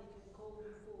then somebody can call you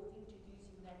forward into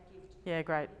using that gift Yeah,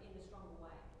 great. in a stronger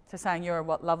way. So saying you're a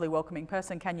lovely, welcoming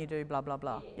person, can you do blah, blah,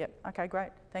 blah? Yeah. Yep, okay,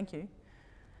 great. Thank you.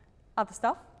 Other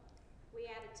stuff? We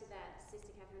added to that,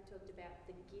 Sister Catherine talked about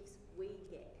the gifts we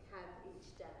have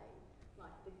each day,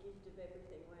 like the gift of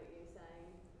everything, weren't you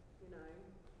saying, you know?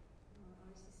 I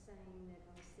was just saying that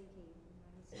I was thinking,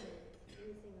 so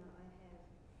anything that I have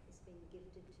has been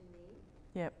gifted to me.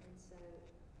 Yep. And so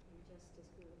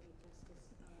injustice will be justice.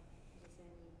 It is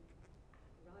only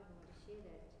right I want to share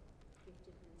that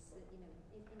giftedness, that, you know,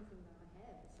 anything that I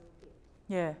have is all gift.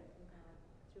 Yeah.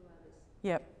 Through others.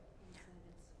 Yep. And so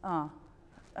that's Ah,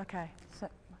 okay. So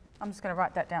I'm just going to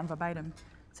write that down verbatim.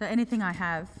 So anything I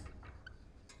have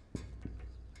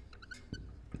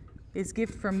is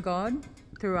gift from God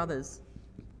through others.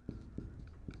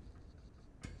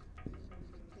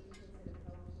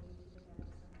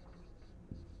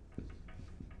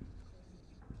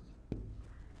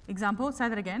 Example, say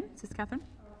that again, Sister Catherine.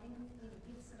 any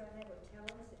gifts that I have or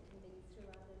talents, it can be through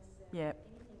others. Yep.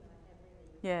 Anything that I have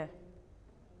really. Yeah. In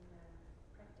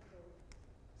practical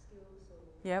skills or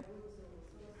Yep. tools or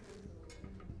resources or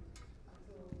it's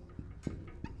all.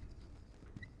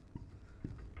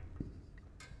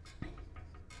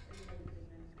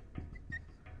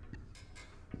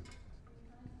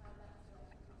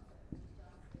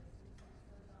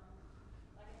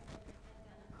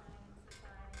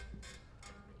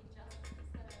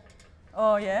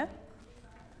 Oh, yeah?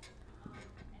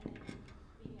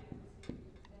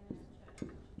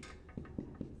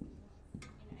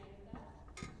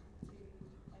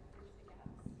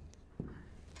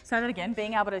 Say that again,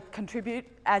 being able to contribute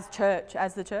as church,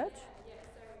 as the church?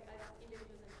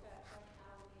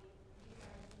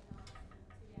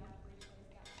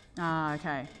 Ah,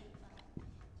 okay.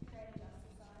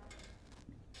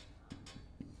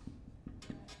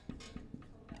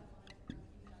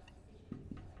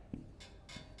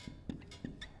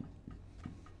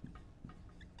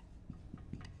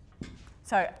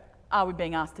 So, are we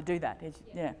being asked to do that?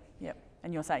 Yeah, yep.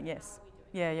 And you're saying yes.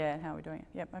 Yeah, yeah, how are we doing it?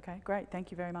 Yep, okay, great,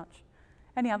 thank you very much.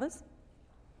 Any others?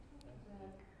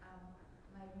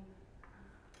 Maybe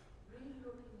really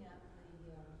looking at the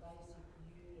basic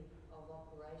unit of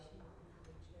operation of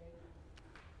the church,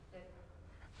 that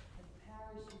the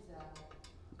parishes are,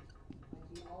 like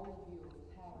the old view of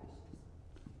parish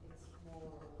is, it's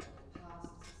more of a past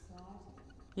society.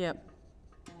 Yep.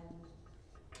 And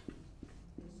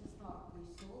there's just not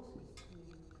resources to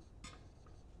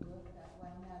work that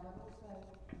way now, but also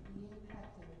the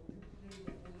impact of it could be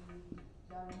that we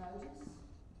don't notice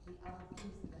the other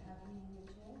things that are happening in the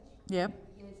church. Yep. I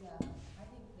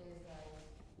think there's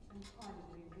some kind of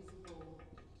invisible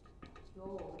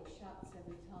door that shuts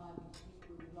every time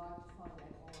we would like to find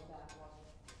out more about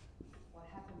what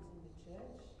happens in the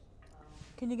church.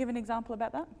 Can you give an example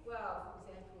about that? Well,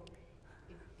 for example,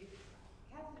 if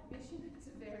Catholic mission is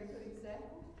a very good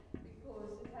example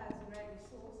because it has great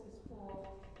resources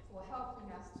for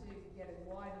helping us to get a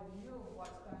wider view of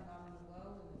what's going on in the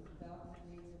world and the development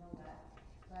needs and all that.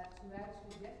 But to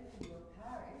actually get into your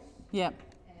parish Yep.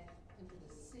 and into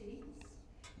the seats,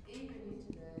 even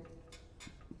into the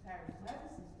parish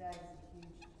notices, that is a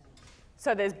huge thing.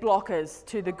 So there's blockers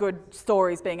to the good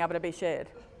stories being able to be shared.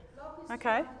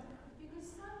 Okay. Because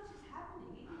so much is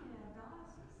happening even in our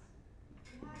diocese.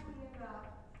 You hardly ever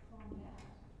find out.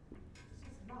 It's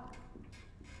just luck.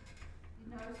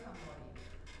 You know somebody.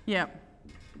 Yep.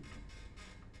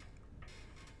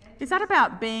 Is that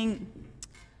about being...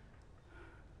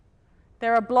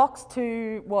 There are blocks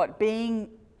to what? Being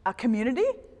a community? No,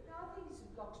 I think it's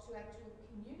blocks to actually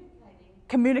communicating.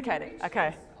 Communicating, the okay.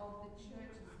 richness of the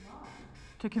church's mind.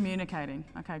 To communicating.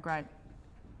 Okay, great.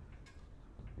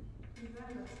 You've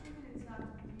only got 2 minutes after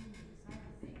the meeting to say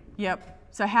the thing. Yep.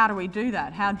 So how do we do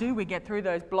that? How do we get through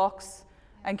those blocks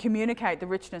and communicate the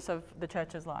richness of the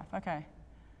church's life? Okay.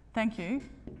 Thank you.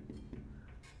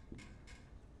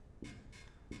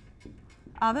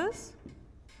 Others?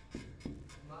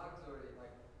 Mark's already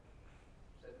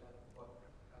said what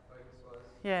our focus was.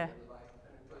 Yeah. In terms of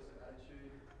an inclusive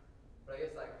attitude. But I guess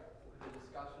the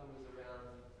discussion was around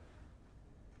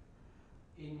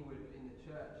inward in the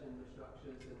church and the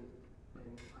structures and I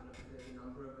know there's a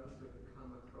number of us who have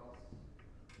come across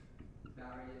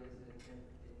barriers and in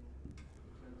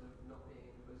terms of not being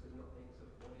inclusive, not being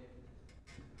supportive.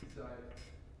 So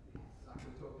we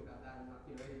talked about that and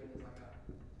even as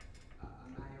a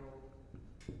male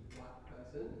white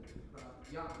person, but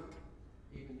young,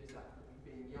 even just that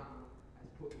being young has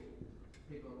put me,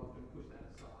 people have often pushed that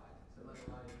aside. So let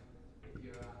alone if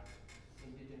you're an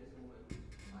Indigenous woman,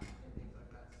 and things like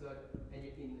that. So, and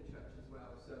you're in the church as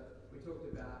well. So we talked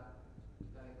about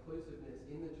that inclusiveness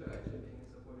in the church and being a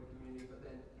supportive community, but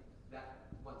then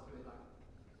that once we're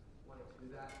wanting to do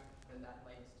that, then that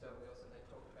leads to, we also then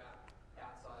talk about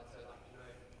outside, so with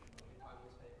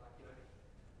homeless people,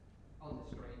 on the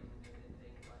street and things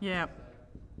like Yeah. that. So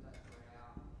that's where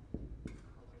our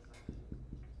conversation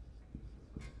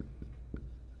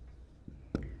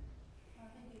I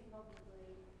think it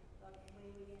probably, where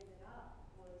we ended up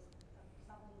was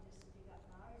something just to pick up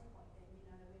Mari's point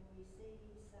then, when we see,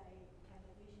 say,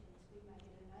 televisions, we make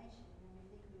a donation and we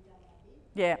think we've done our bit.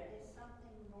 Yeah. There's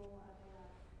something more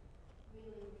about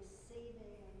really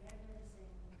receiving and reverencing,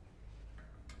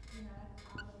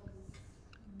 others,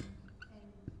 and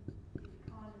it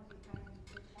kind of became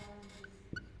the challenge is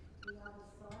the other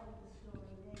side of the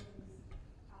story then is,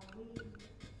 are we,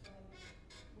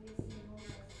 we're seeing all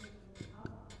those people as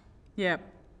other. Yep.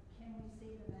 Can we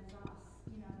see them as us?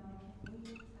 Can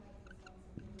we take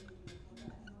responsibility for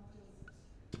that? Not just,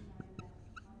 that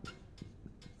kind of stance of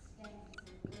we're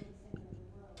the centre of the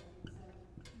world and so,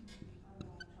 I don't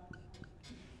want to try to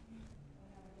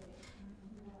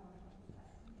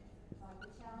the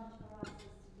challenge for us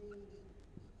is to be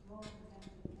more in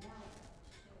terms of narrative,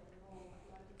 more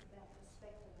it's about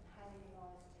perspective and how you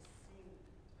guys just see.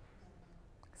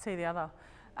 See the other.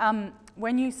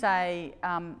 When you say,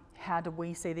 how do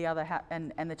we see the other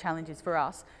and the challenges for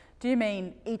us, do you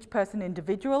mean each person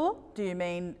individually? Do you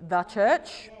mean the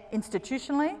church,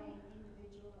 institutionally?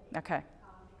 Individually. Okay.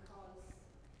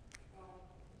 Because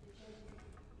the church is,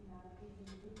 big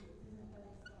individuals, isn't it? But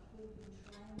it's we've been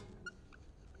trained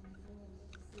and informed to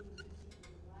see a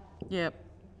particular way. Yep.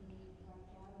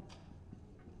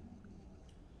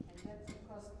 And that's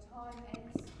across time and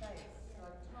space. So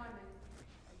time and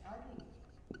I think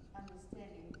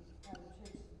understanding how the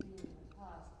church has been in the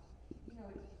past,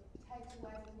 it takes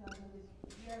away from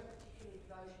if you have a particular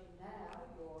devotion now,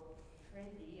 you're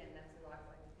trendy and that's the right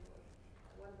way to do it.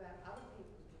 What about other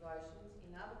people's devotions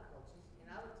in other cultures, in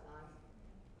other times?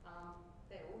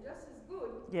 They're all just as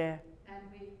good. Yeah. And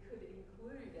we could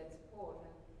include and support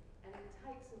and it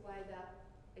takes away that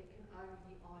it can only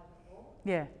be either or.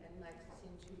 Yeah. And makes us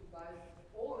into both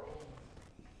or and.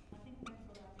 I think that's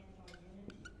what I meant by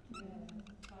unity.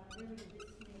 By really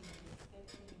listening and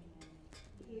respecting and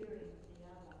hearing the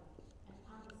other and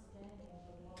understanding the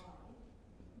why, we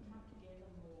come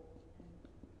together more and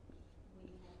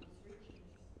we have this richness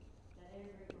that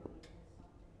everybody has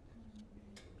something.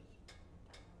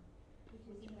 Which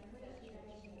is an appreciation of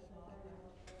the very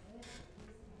much for them,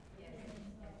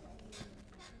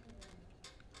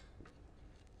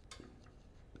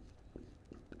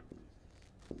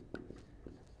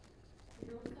 It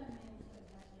also means that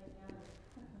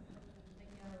let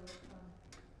go of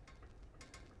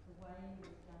the way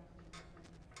you've done things and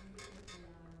who people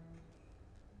are and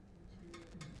to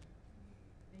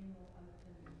be more open to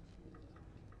the new, the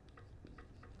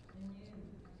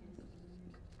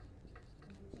new.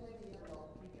 The church is a lot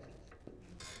bigger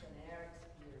than our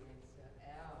experience,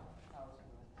 our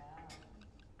culture, our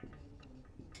anything.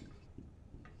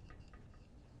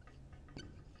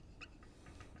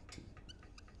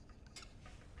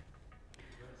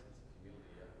 Your sense of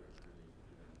humility out there is really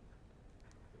given.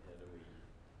 But how do we,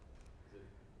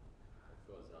 I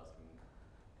was asking,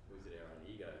 was it our own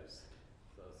egos?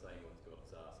 So I was saying what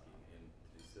Scott's asking and to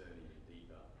discern even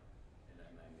deeper, and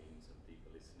that may mean some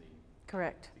deeper listening.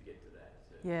 Correct. To get to that.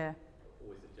 So Yeah.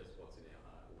 or is it just what's in our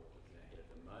heart or what's in our head at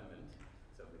the moment?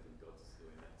 So we think God's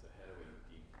doing that. So how do we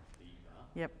dig deeper?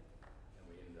 Yep. And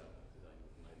we end up saying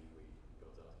maybe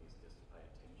God's asking us just to pay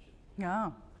attention.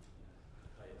 Yeah.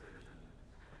 Pay attention.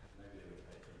 Maybe we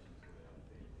pay attention to our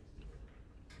feelings, to it.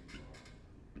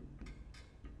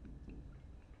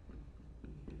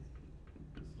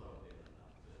 Slow it down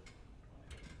enough to find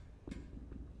out.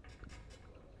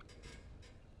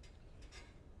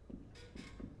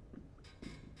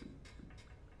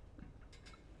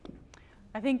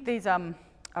 I think these are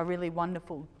really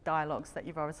wonderful dialogues that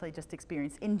you've obviously just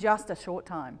experienced in just a short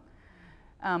time.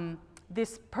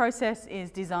 This process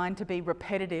is designed to be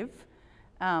repetitive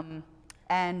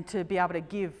and to be able to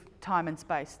give time and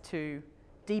space to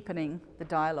deepening the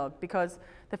dialogue, because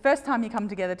the first time you come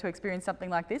together to experience something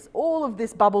like this, all of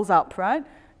this bubbles up, right?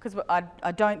 Because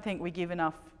I don't think we give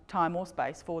enough time or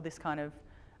space for this kind of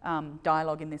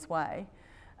dialogue in this way.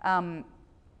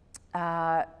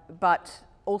 But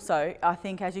also, I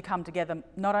think as you come together,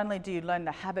 not only do you learn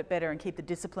the habit better and keep the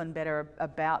discipline better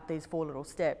about these 4 little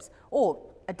steps, or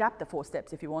adapt the 4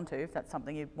 steps if you want to, if that's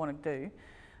something you want to do,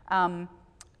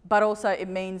 but also it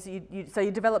means so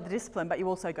you develop the discipline, but you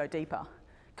also go deeper.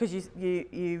 Because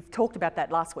you've talked about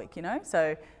that last week, you know?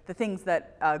 So the things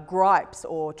that are gripes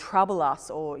or trouble us,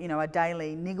 or, you know, are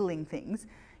daily niggling things.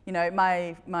 You know,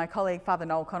 my colleague, Father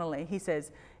Noel Connolly, he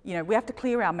says, you know, we have to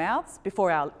clear our mouths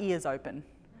before our ears open.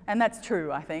 And that's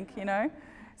true, I think, you know?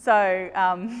 So,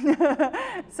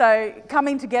 so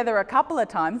coming together a couple of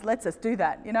times lets us do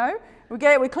that, you know?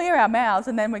 We clear our mouths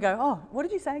and then we go, oh, what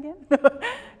did you say again?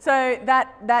 So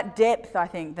that depth, I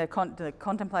think, the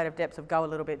contemplative depths of go a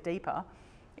little bit deeper.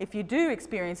 If you do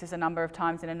experience this a number of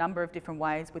times in a number of different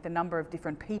ways with a number of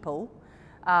different people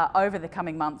over the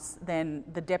coming months, then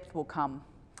the depth will come.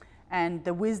 And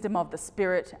the wisdom of the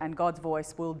Spirit and God's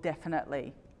voice will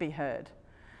definitely be heard.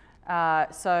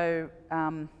 So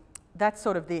that's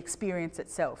sort of the experience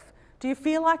itself. Do you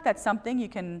feel like that's something you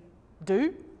can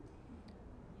do?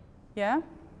 Yeah?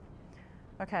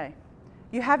 Okay.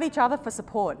 You have each other for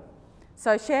support.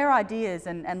 So share ideas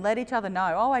and let each other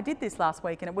know, oh, I did this last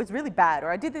week and it was really bad, or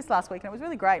I did this last week and it was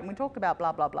really great and we talked about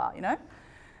blah, blah, blah, you know?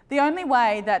 The only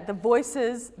way that the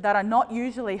voices that are not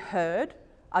usually heard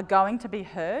are going to be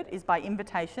heard is by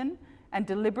invitation and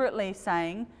deliberately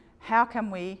saying, how can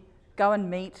we go and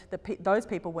meet those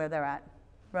people where they're at,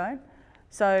 right?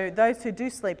 So those who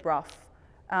do sleep rough,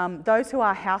 those who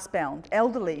are housebound,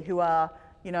 elderly who are,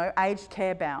 you know, aged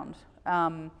care bound,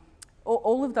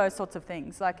 all of those sorts of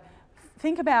things. Like,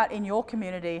 think about in your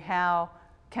community, how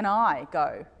can I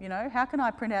go, you know? How can I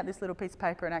print out this little piece of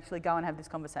paper and actually go and have this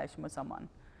conversation with someone?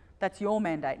 That's your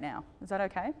mandate now. Is that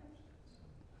okay?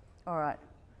 All right.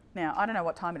 Now, I don't know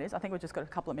what time it is. I think we've just got a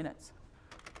couple of minutes.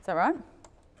 Is that right?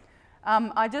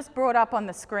 I just brought up on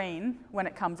the screen when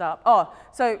it comes up. Oh,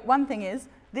 so one thing is,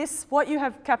 this, what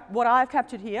I've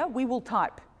captured here, we will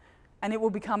type. And it will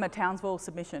become a Townsville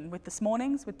submission with this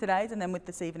morning's, with today's, and then with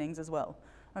this evening's as well.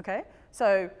 Okay?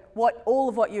 So all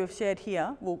of what you have shared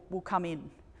here will come in.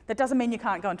 That doesn't mean you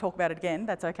can't go and talk about it again.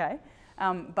 That's okay.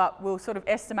 But we'll sort of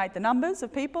estimate the numbers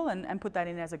of people and put that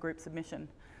in as a group submission.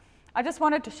 I just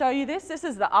wanted to show you this. This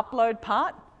is the upload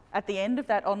part at the end of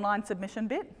that online submission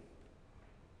bit.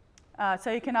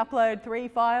 So you can upload 3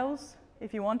 files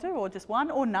if you want to, or just 1,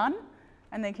 or none,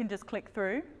 and then you can just click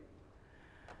through.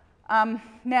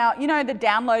 Now, you know the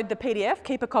download the PDF,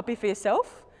 keep a copy for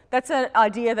yourself. That's an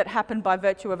idea that happened by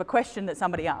virtue of a question that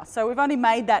somebody asked. So we've only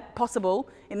made that possible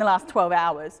in the last 12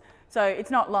 hours. So it's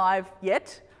not live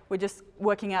yet. We're just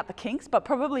working out the kinks, but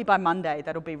probably by Monday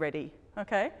that'll be ready,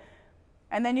 okay?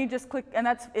 And then you just click, and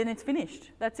it's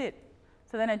finished. That's it.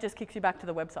 So then it just kicks you back to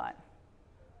the website.